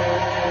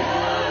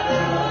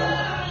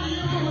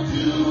You're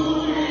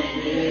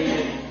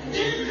doing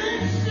in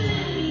this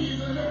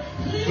season,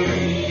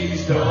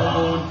 please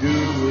don't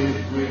do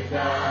it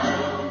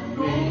without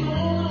me.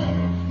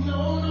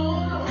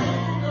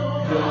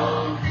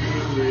 Don't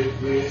do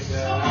it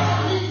without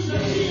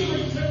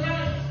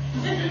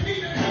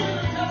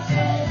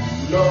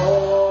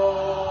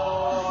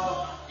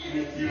Lord,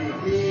 if you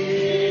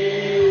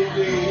hear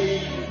me,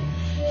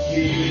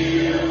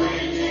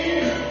 healing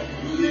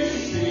in this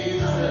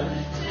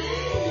season,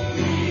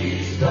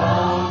 please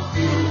don't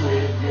do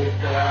it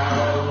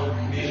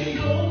without me.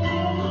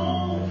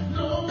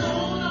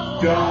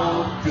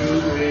 Don't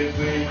do it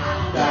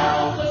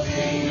without me.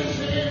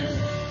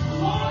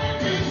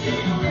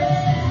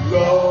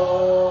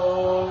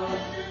 Lord,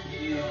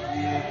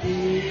 if you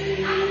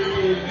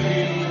hear me,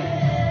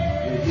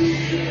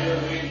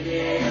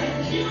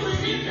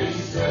 healing in this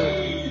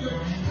season,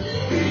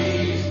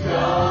 please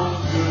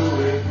don't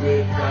do it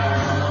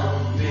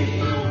without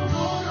me.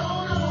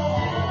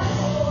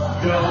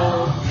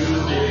 Don't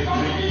do it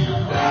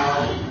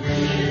without me.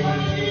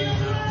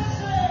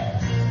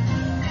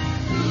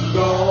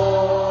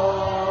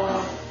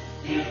 Lord,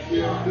 if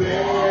you're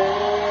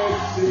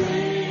blessing,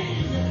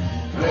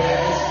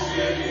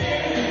 blessing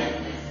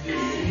everything,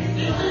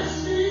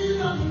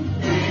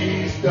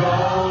 please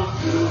don't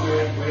do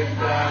it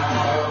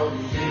without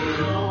me.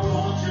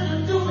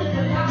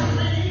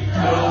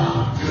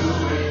 Don't do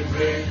it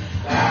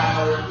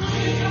without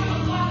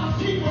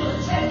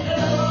me.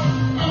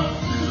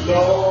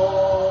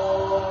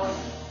 Lord,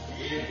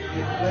 if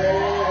you're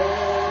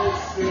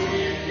blessing,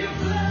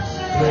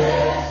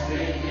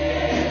 blessing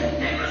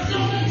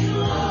everything,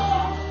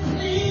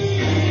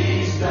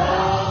 please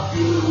don't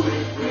do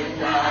it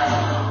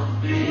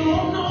without me.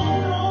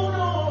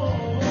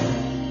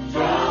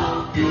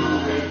 Don't do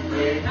it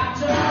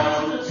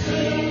without me.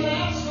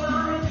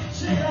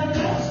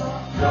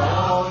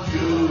 Don't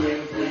do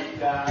it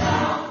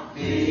without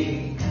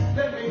me.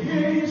 Let me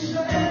hear you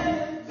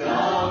say,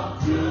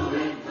 Don't do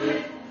it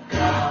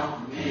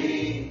without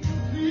me.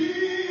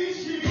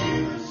 please,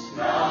 Jesus.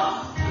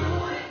 Don't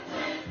do it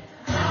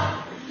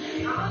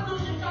I know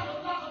you got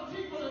a lot of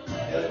people to take.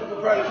 As we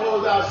prepare to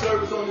close our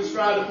service on this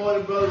Friday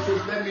morning, brothers and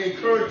sisters, let me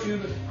encourage you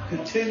to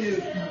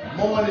continue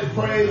morning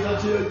praise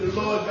unto the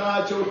Lord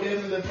God, your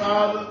heavenly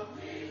Father.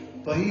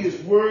 For he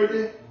is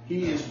worthy.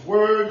 He is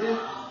worthy.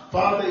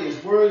 Father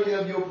is worthy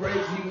of your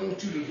praise. He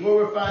wants you to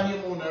glorify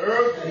him on the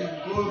earth, and he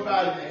is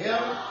glorified in the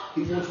heaven.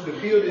 He wants you to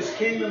build his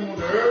kingdom on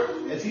the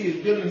earth as he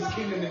is building his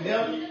kingdom in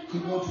heaven. He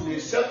wants you to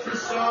accept his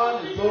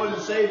Son as Lord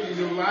and Savior in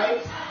your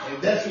life,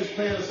 and that's his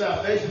plan of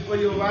salvation for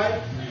your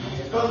life.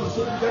 Brothers and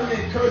sisters, let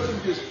me encourage you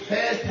to just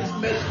pass this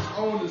message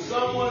on to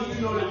someone you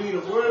know that need a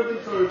word of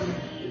encouragement,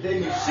 that they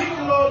may seek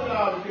the Lord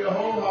God with their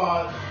whole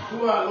heart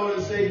through our Lord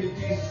and Savior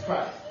Jesus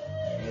Christ.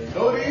 And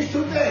know these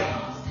two things.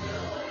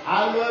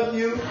 I love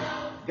you.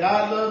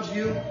 God loves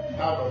you.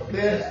 Have a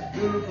blessed,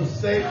 beautiful,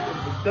 safe,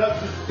 and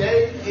productive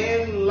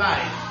day in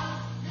life.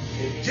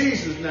 In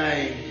Jesus'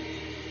 name,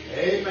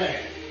 amen.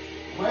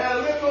 Well,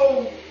 a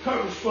little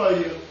courage for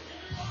you.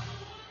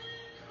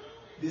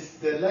 This is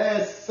the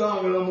last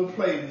song that I'm going to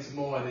play this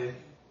morning.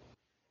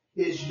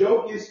 His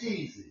yoke is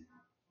easy.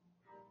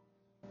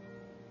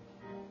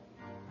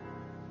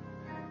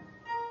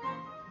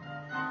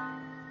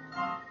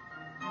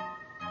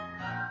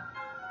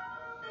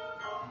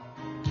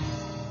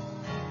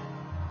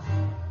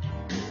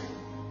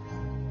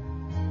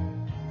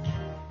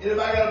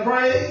 Anybody got a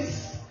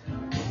praise?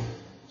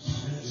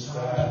 Since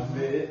I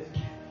met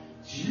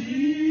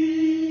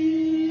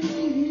Jesus.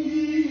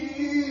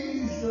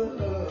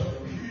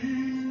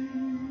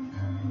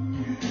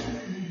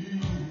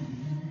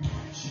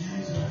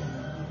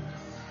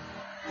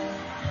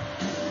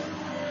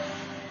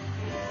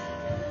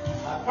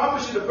 I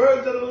promise you the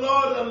birds of the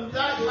Lord are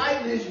not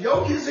light, his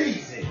yoke is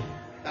easy.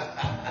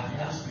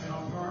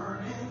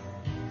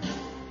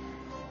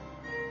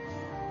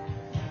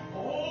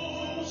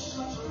 Oh,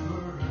 such a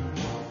burden,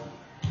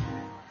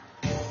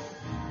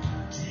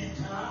 deep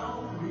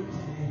down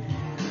within.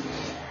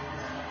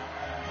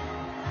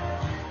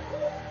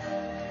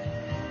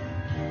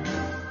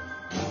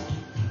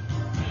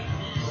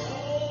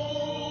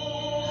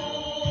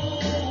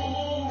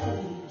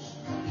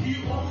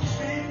 He wants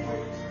me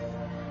with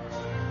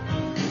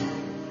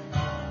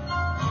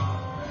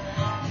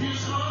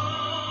his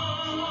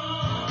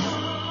arms,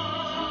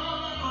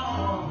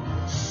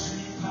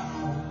 see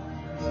power.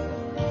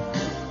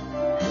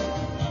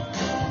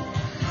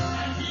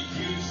 And he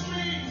keeps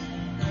me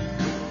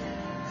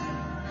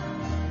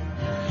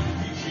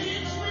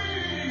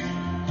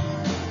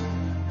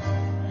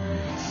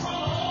from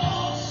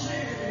all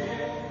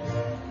sin.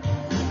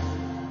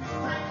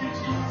 Thank you,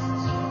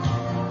 Jesus.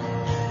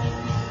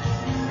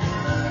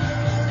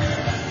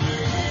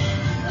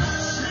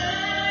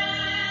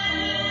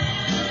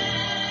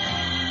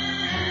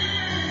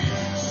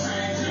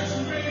 Say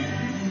to me,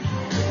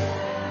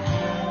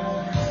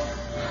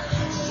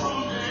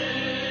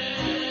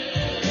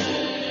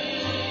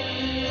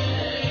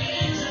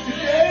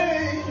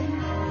 Today,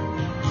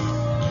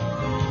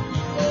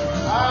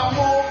 I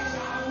want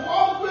to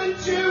walk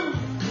with you.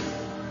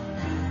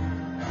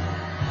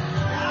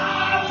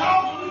 I'll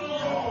talk with you.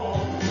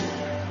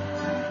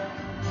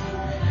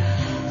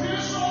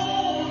 this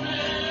old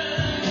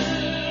narrow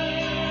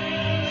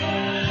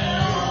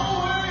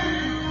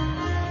way,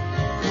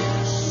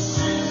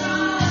 since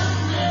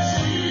I met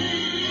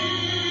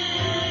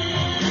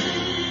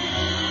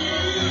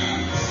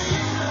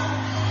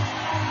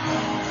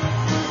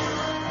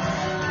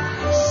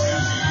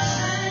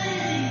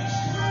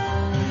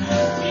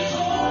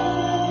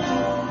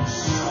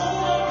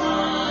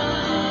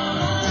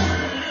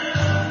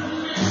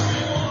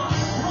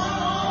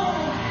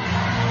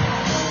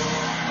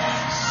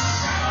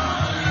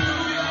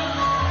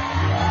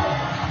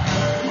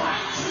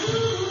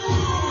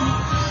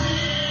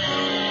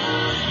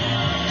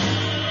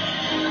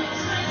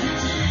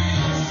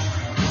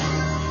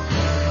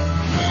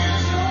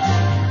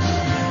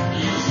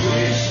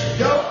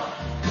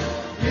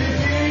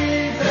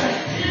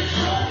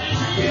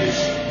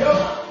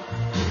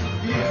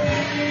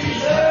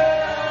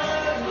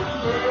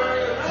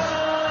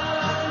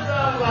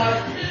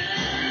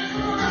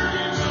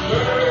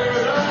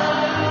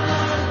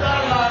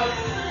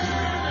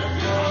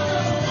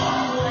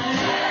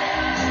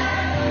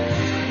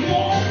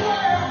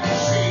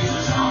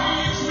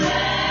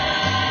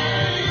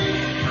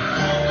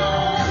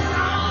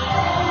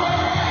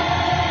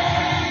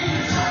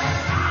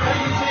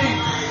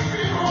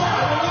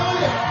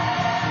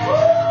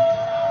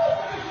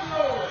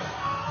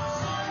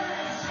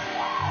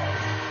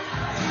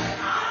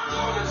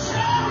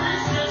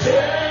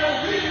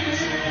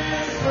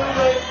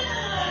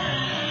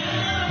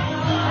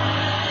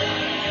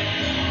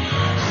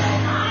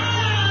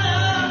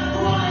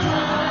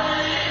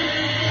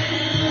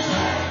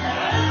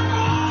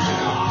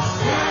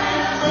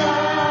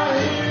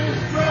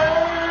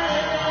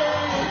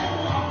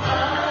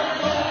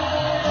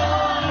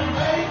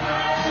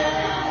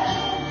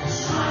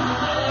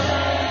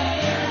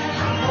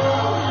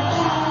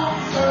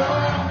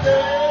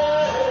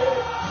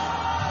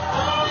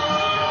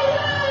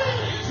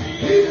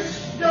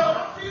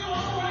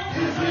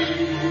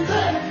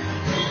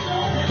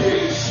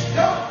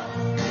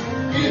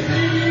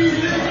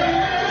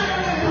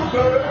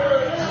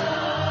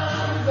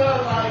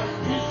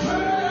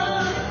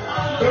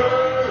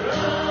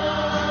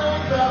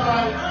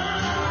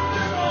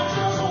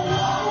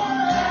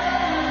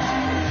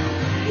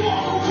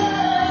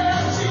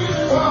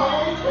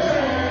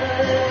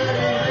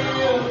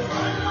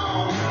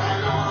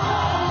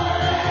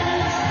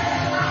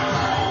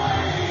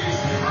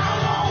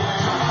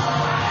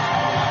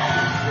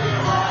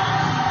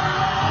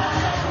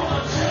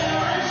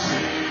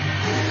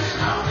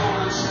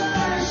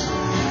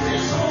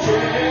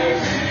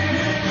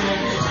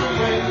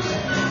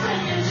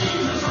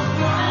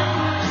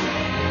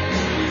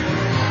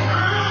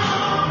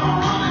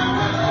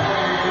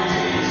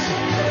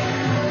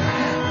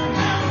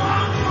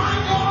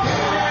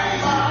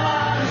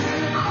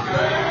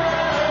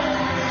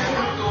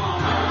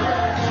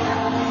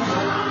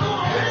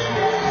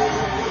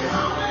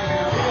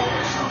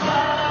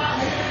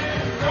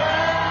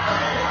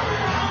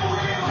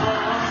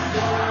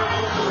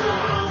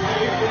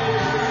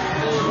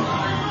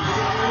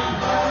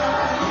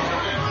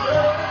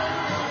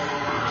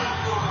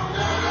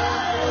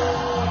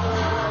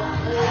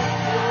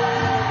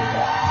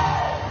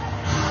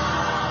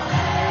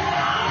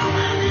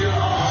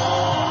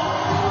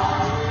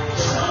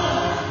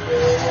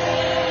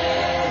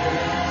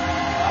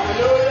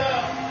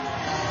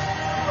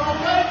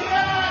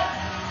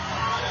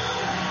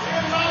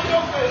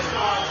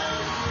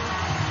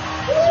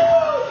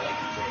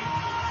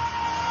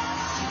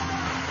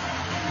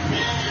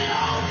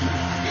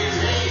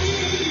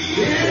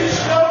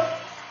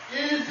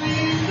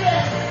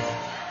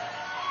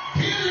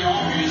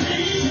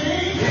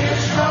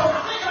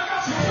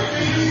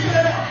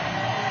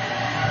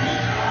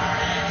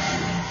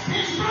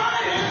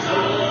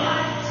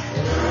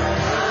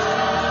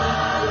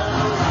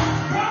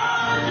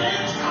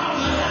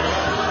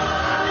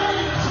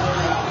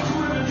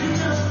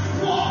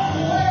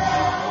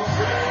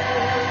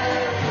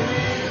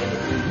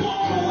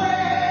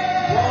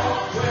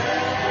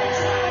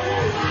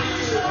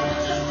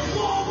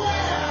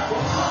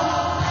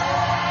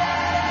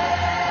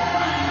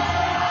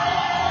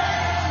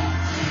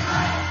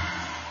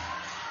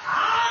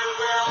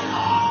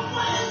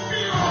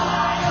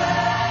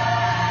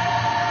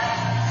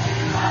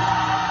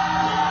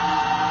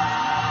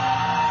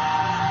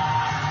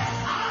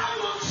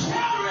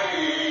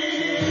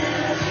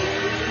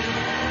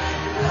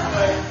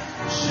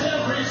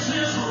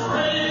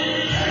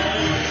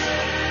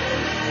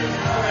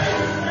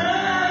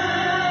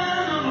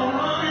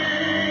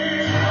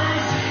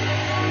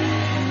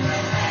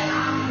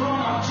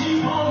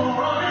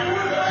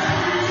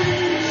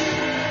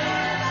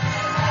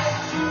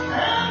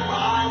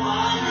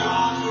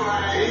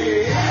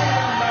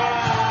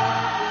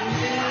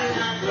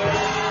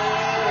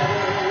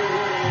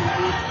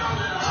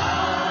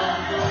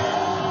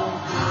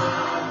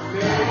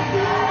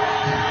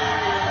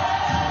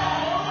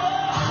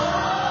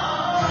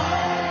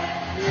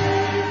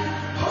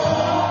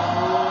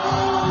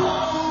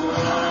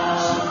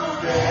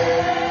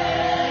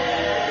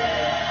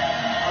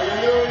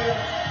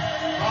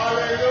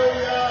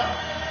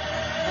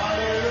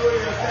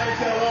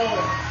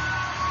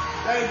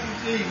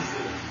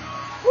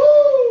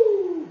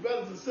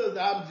good.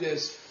 I'm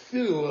just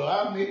fueled.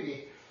 I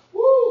mean,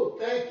 woo,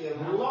 thank you,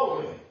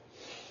 Lord.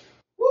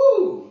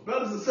 Woo,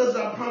 brothers and sisters,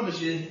 I promise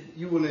you,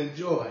 you will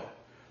enjoy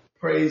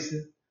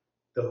praising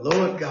the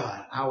Lord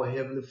God, our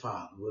Heavenly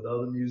Father, with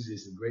other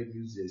musicians, great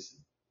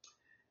musicians.